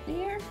bat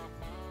there.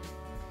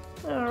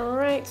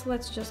 Alright, so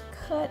let's just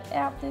cut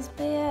out this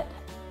bat.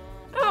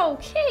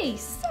 Okay,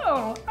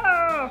 so,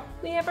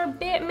 we have our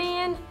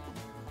Batman.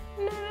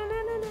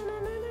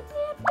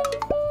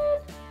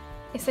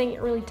 I'm saying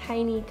it really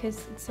tiny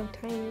because it's so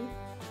tiny.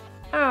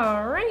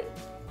 Alright,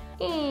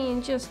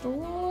 and just a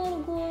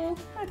little glue,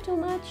 not too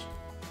much.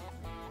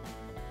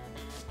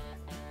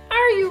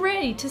 Are you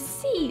ready to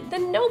see the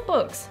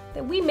notebooks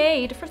that we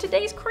made for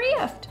today's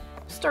craft?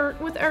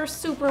 Start with our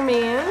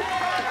Superman.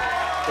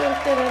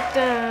 Dun, dun, dun,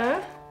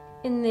 dun.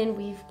 And then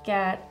we've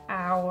got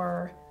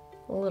our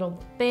little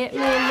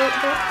Batman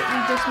notebook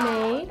that we just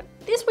made.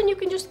 This one you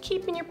can just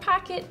keep in your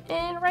pocket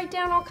and write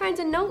down all kinds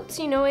of notes,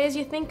 you know, as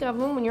you think of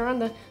them when you're on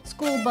the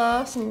school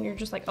bus and you're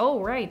just like, oh,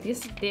 right,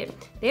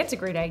 that's a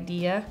great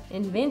idea.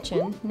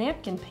 Invention,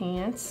 napkin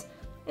pants.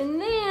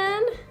 And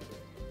then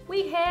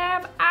we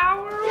have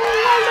our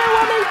Wonder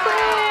Woman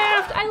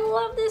craft. I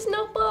love this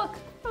notebook.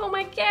 Oh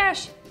my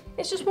gosh.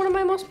 It's just one of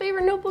my most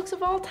favorite notebooks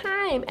of all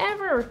time,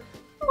 ever.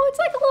 Oh, it's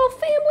like a little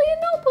family of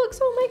notebooks,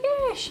 oh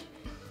my gosh.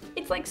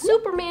 It's like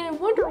Superman and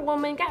Wonder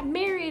Woman got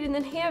married and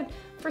then had,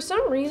 for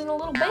some reason, a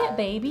little bat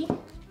baby.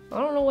 I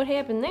don't know what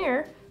happened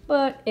there,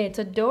 but it's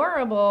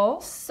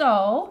adorable.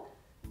 So,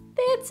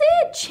 that's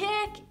it,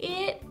 check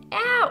it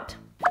out.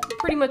 I'm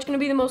pretty much gonna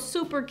be the most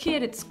super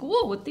kid at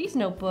school with these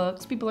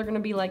notebooks. People are gonna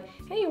be like,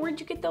 hey, where'd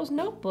you get those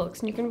notebooks?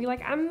 And you're gonna be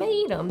like, I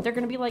made them. They're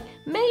gonna be like,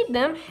 made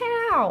them,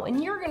 how?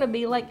 And you're gonna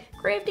be like,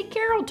 Crafty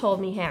Carol told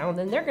me how. And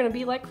then they're gonna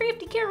be like,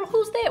 Crafty Carol,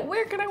 who's that?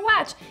 Where can I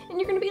watch? And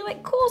you're gonna be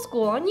like, Cool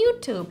School on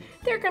YouTube.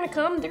 They're gonna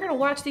come, they're gonna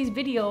watch these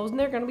videos and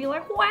they're gonna be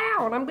like,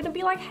 wow. And I'm gonna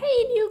be like, hey,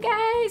 you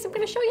guys, I'm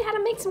gonna show you how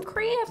to make some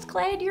crafts.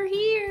 Glad you're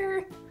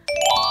here.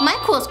 My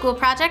Cool School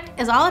project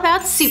is all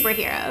about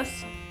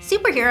superheroes.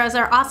 Superheroes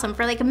are awesome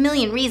for like a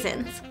million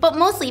reasons, but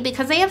mostly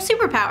because they have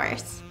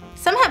superpowers.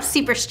 Some have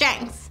super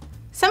strengths.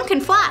 Some can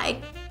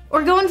fly,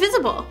 or go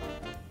invisible,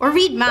 or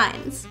read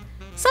minds.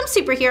 Some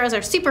superheroes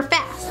are super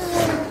fast,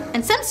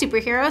 and some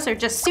superheroes are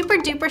just super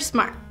duper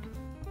smart.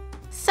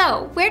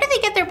 So, where do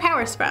they get their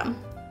powers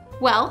from?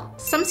 Well,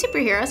 some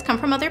superheroes come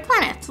from other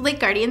planets, like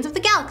Guardians of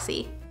the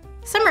Galaxy.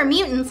 Some are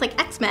mutants like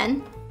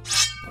X-Men.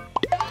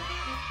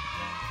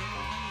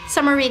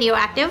 Some are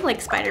radioactive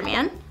like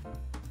Spiderman.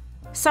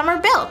 Some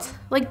are built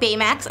like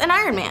Baymax and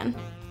Iron Man.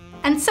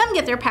 And some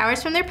get their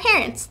powers from their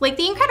parents like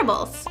the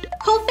Incredibles.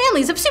 Whole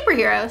families of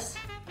superheroes.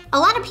 A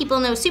lot of people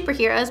know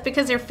superheroes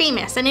because they're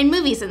famous and in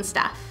movies and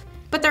stuff.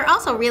 But they're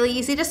also really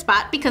easy to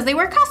spot because they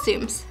wear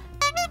costumes.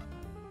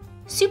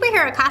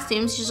 Superhero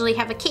costumes usually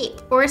have a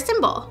cape or a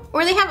symbol,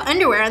 or they have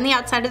underwear on the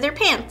outside of their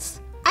pants.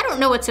 I don't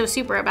know what's so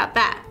super about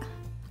that.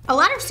 A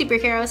lot of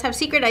superheroes have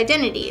secret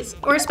identities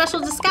or a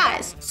special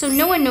disguise, so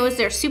no one knows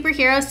their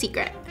superhero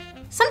secret.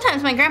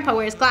 Sometimes my grandpa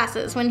wears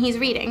glasses when he's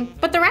reading,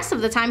 but the rest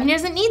of the time he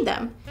doesn't need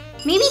them.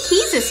 Maybe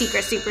he's a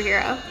secret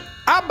superhero.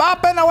 I'm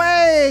up and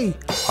away!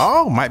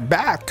 Oh, my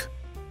back.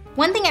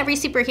 One thing every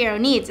superhero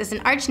needs is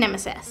an arch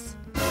nemesis.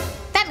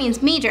 That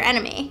means major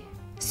enemy.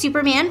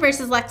 Superman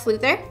versus Lex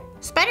Luthor,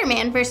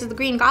 Spider-Man versus the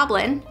Green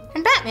Goblin,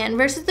 and Batman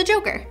versus the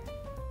Joker.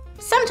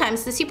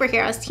 Sometimes the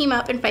superheroes team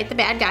up and fight the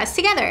bad guys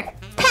together.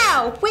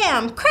 Pow!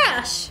 Wham!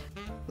 Crush!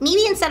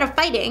 Maybe instead of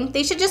fighting,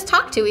 they should just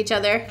talk to each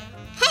other.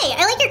 Hey,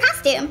 I like your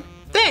costume.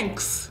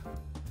 Thanks!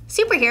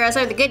 Superheroes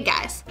are the good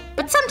guys,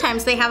 but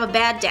sometimes they have a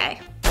bad day.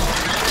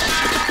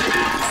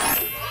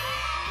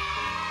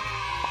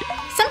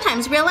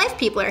 Sometimes real-life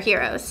people are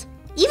heroes.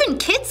 Even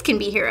kids can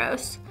be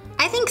heroes.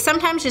 I think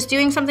sometimes just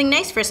doing something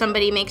nice for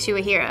somebody makes you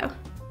a hero.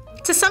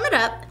 To sum it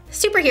up,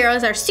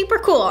 superheroes are super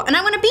cool, and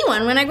I want to be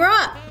one when I grow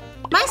up.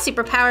 My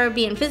superpower would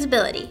be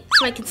invisibility,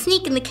 so I could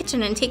sneak in the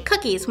kitchen and take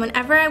cookies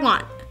whenever I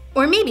want.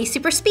 Or maybe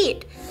super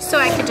speed, so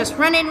I could just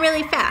run in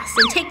really fast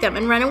and take them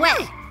and run away.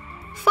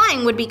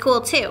 Flying would be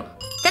cool too.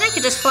 Then I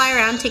could just fly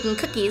around taking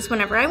cookies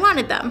whenever I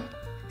wanted them.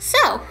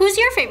 So, who's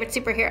your favorite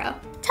superhero?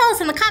 Tell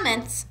us in the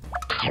comments.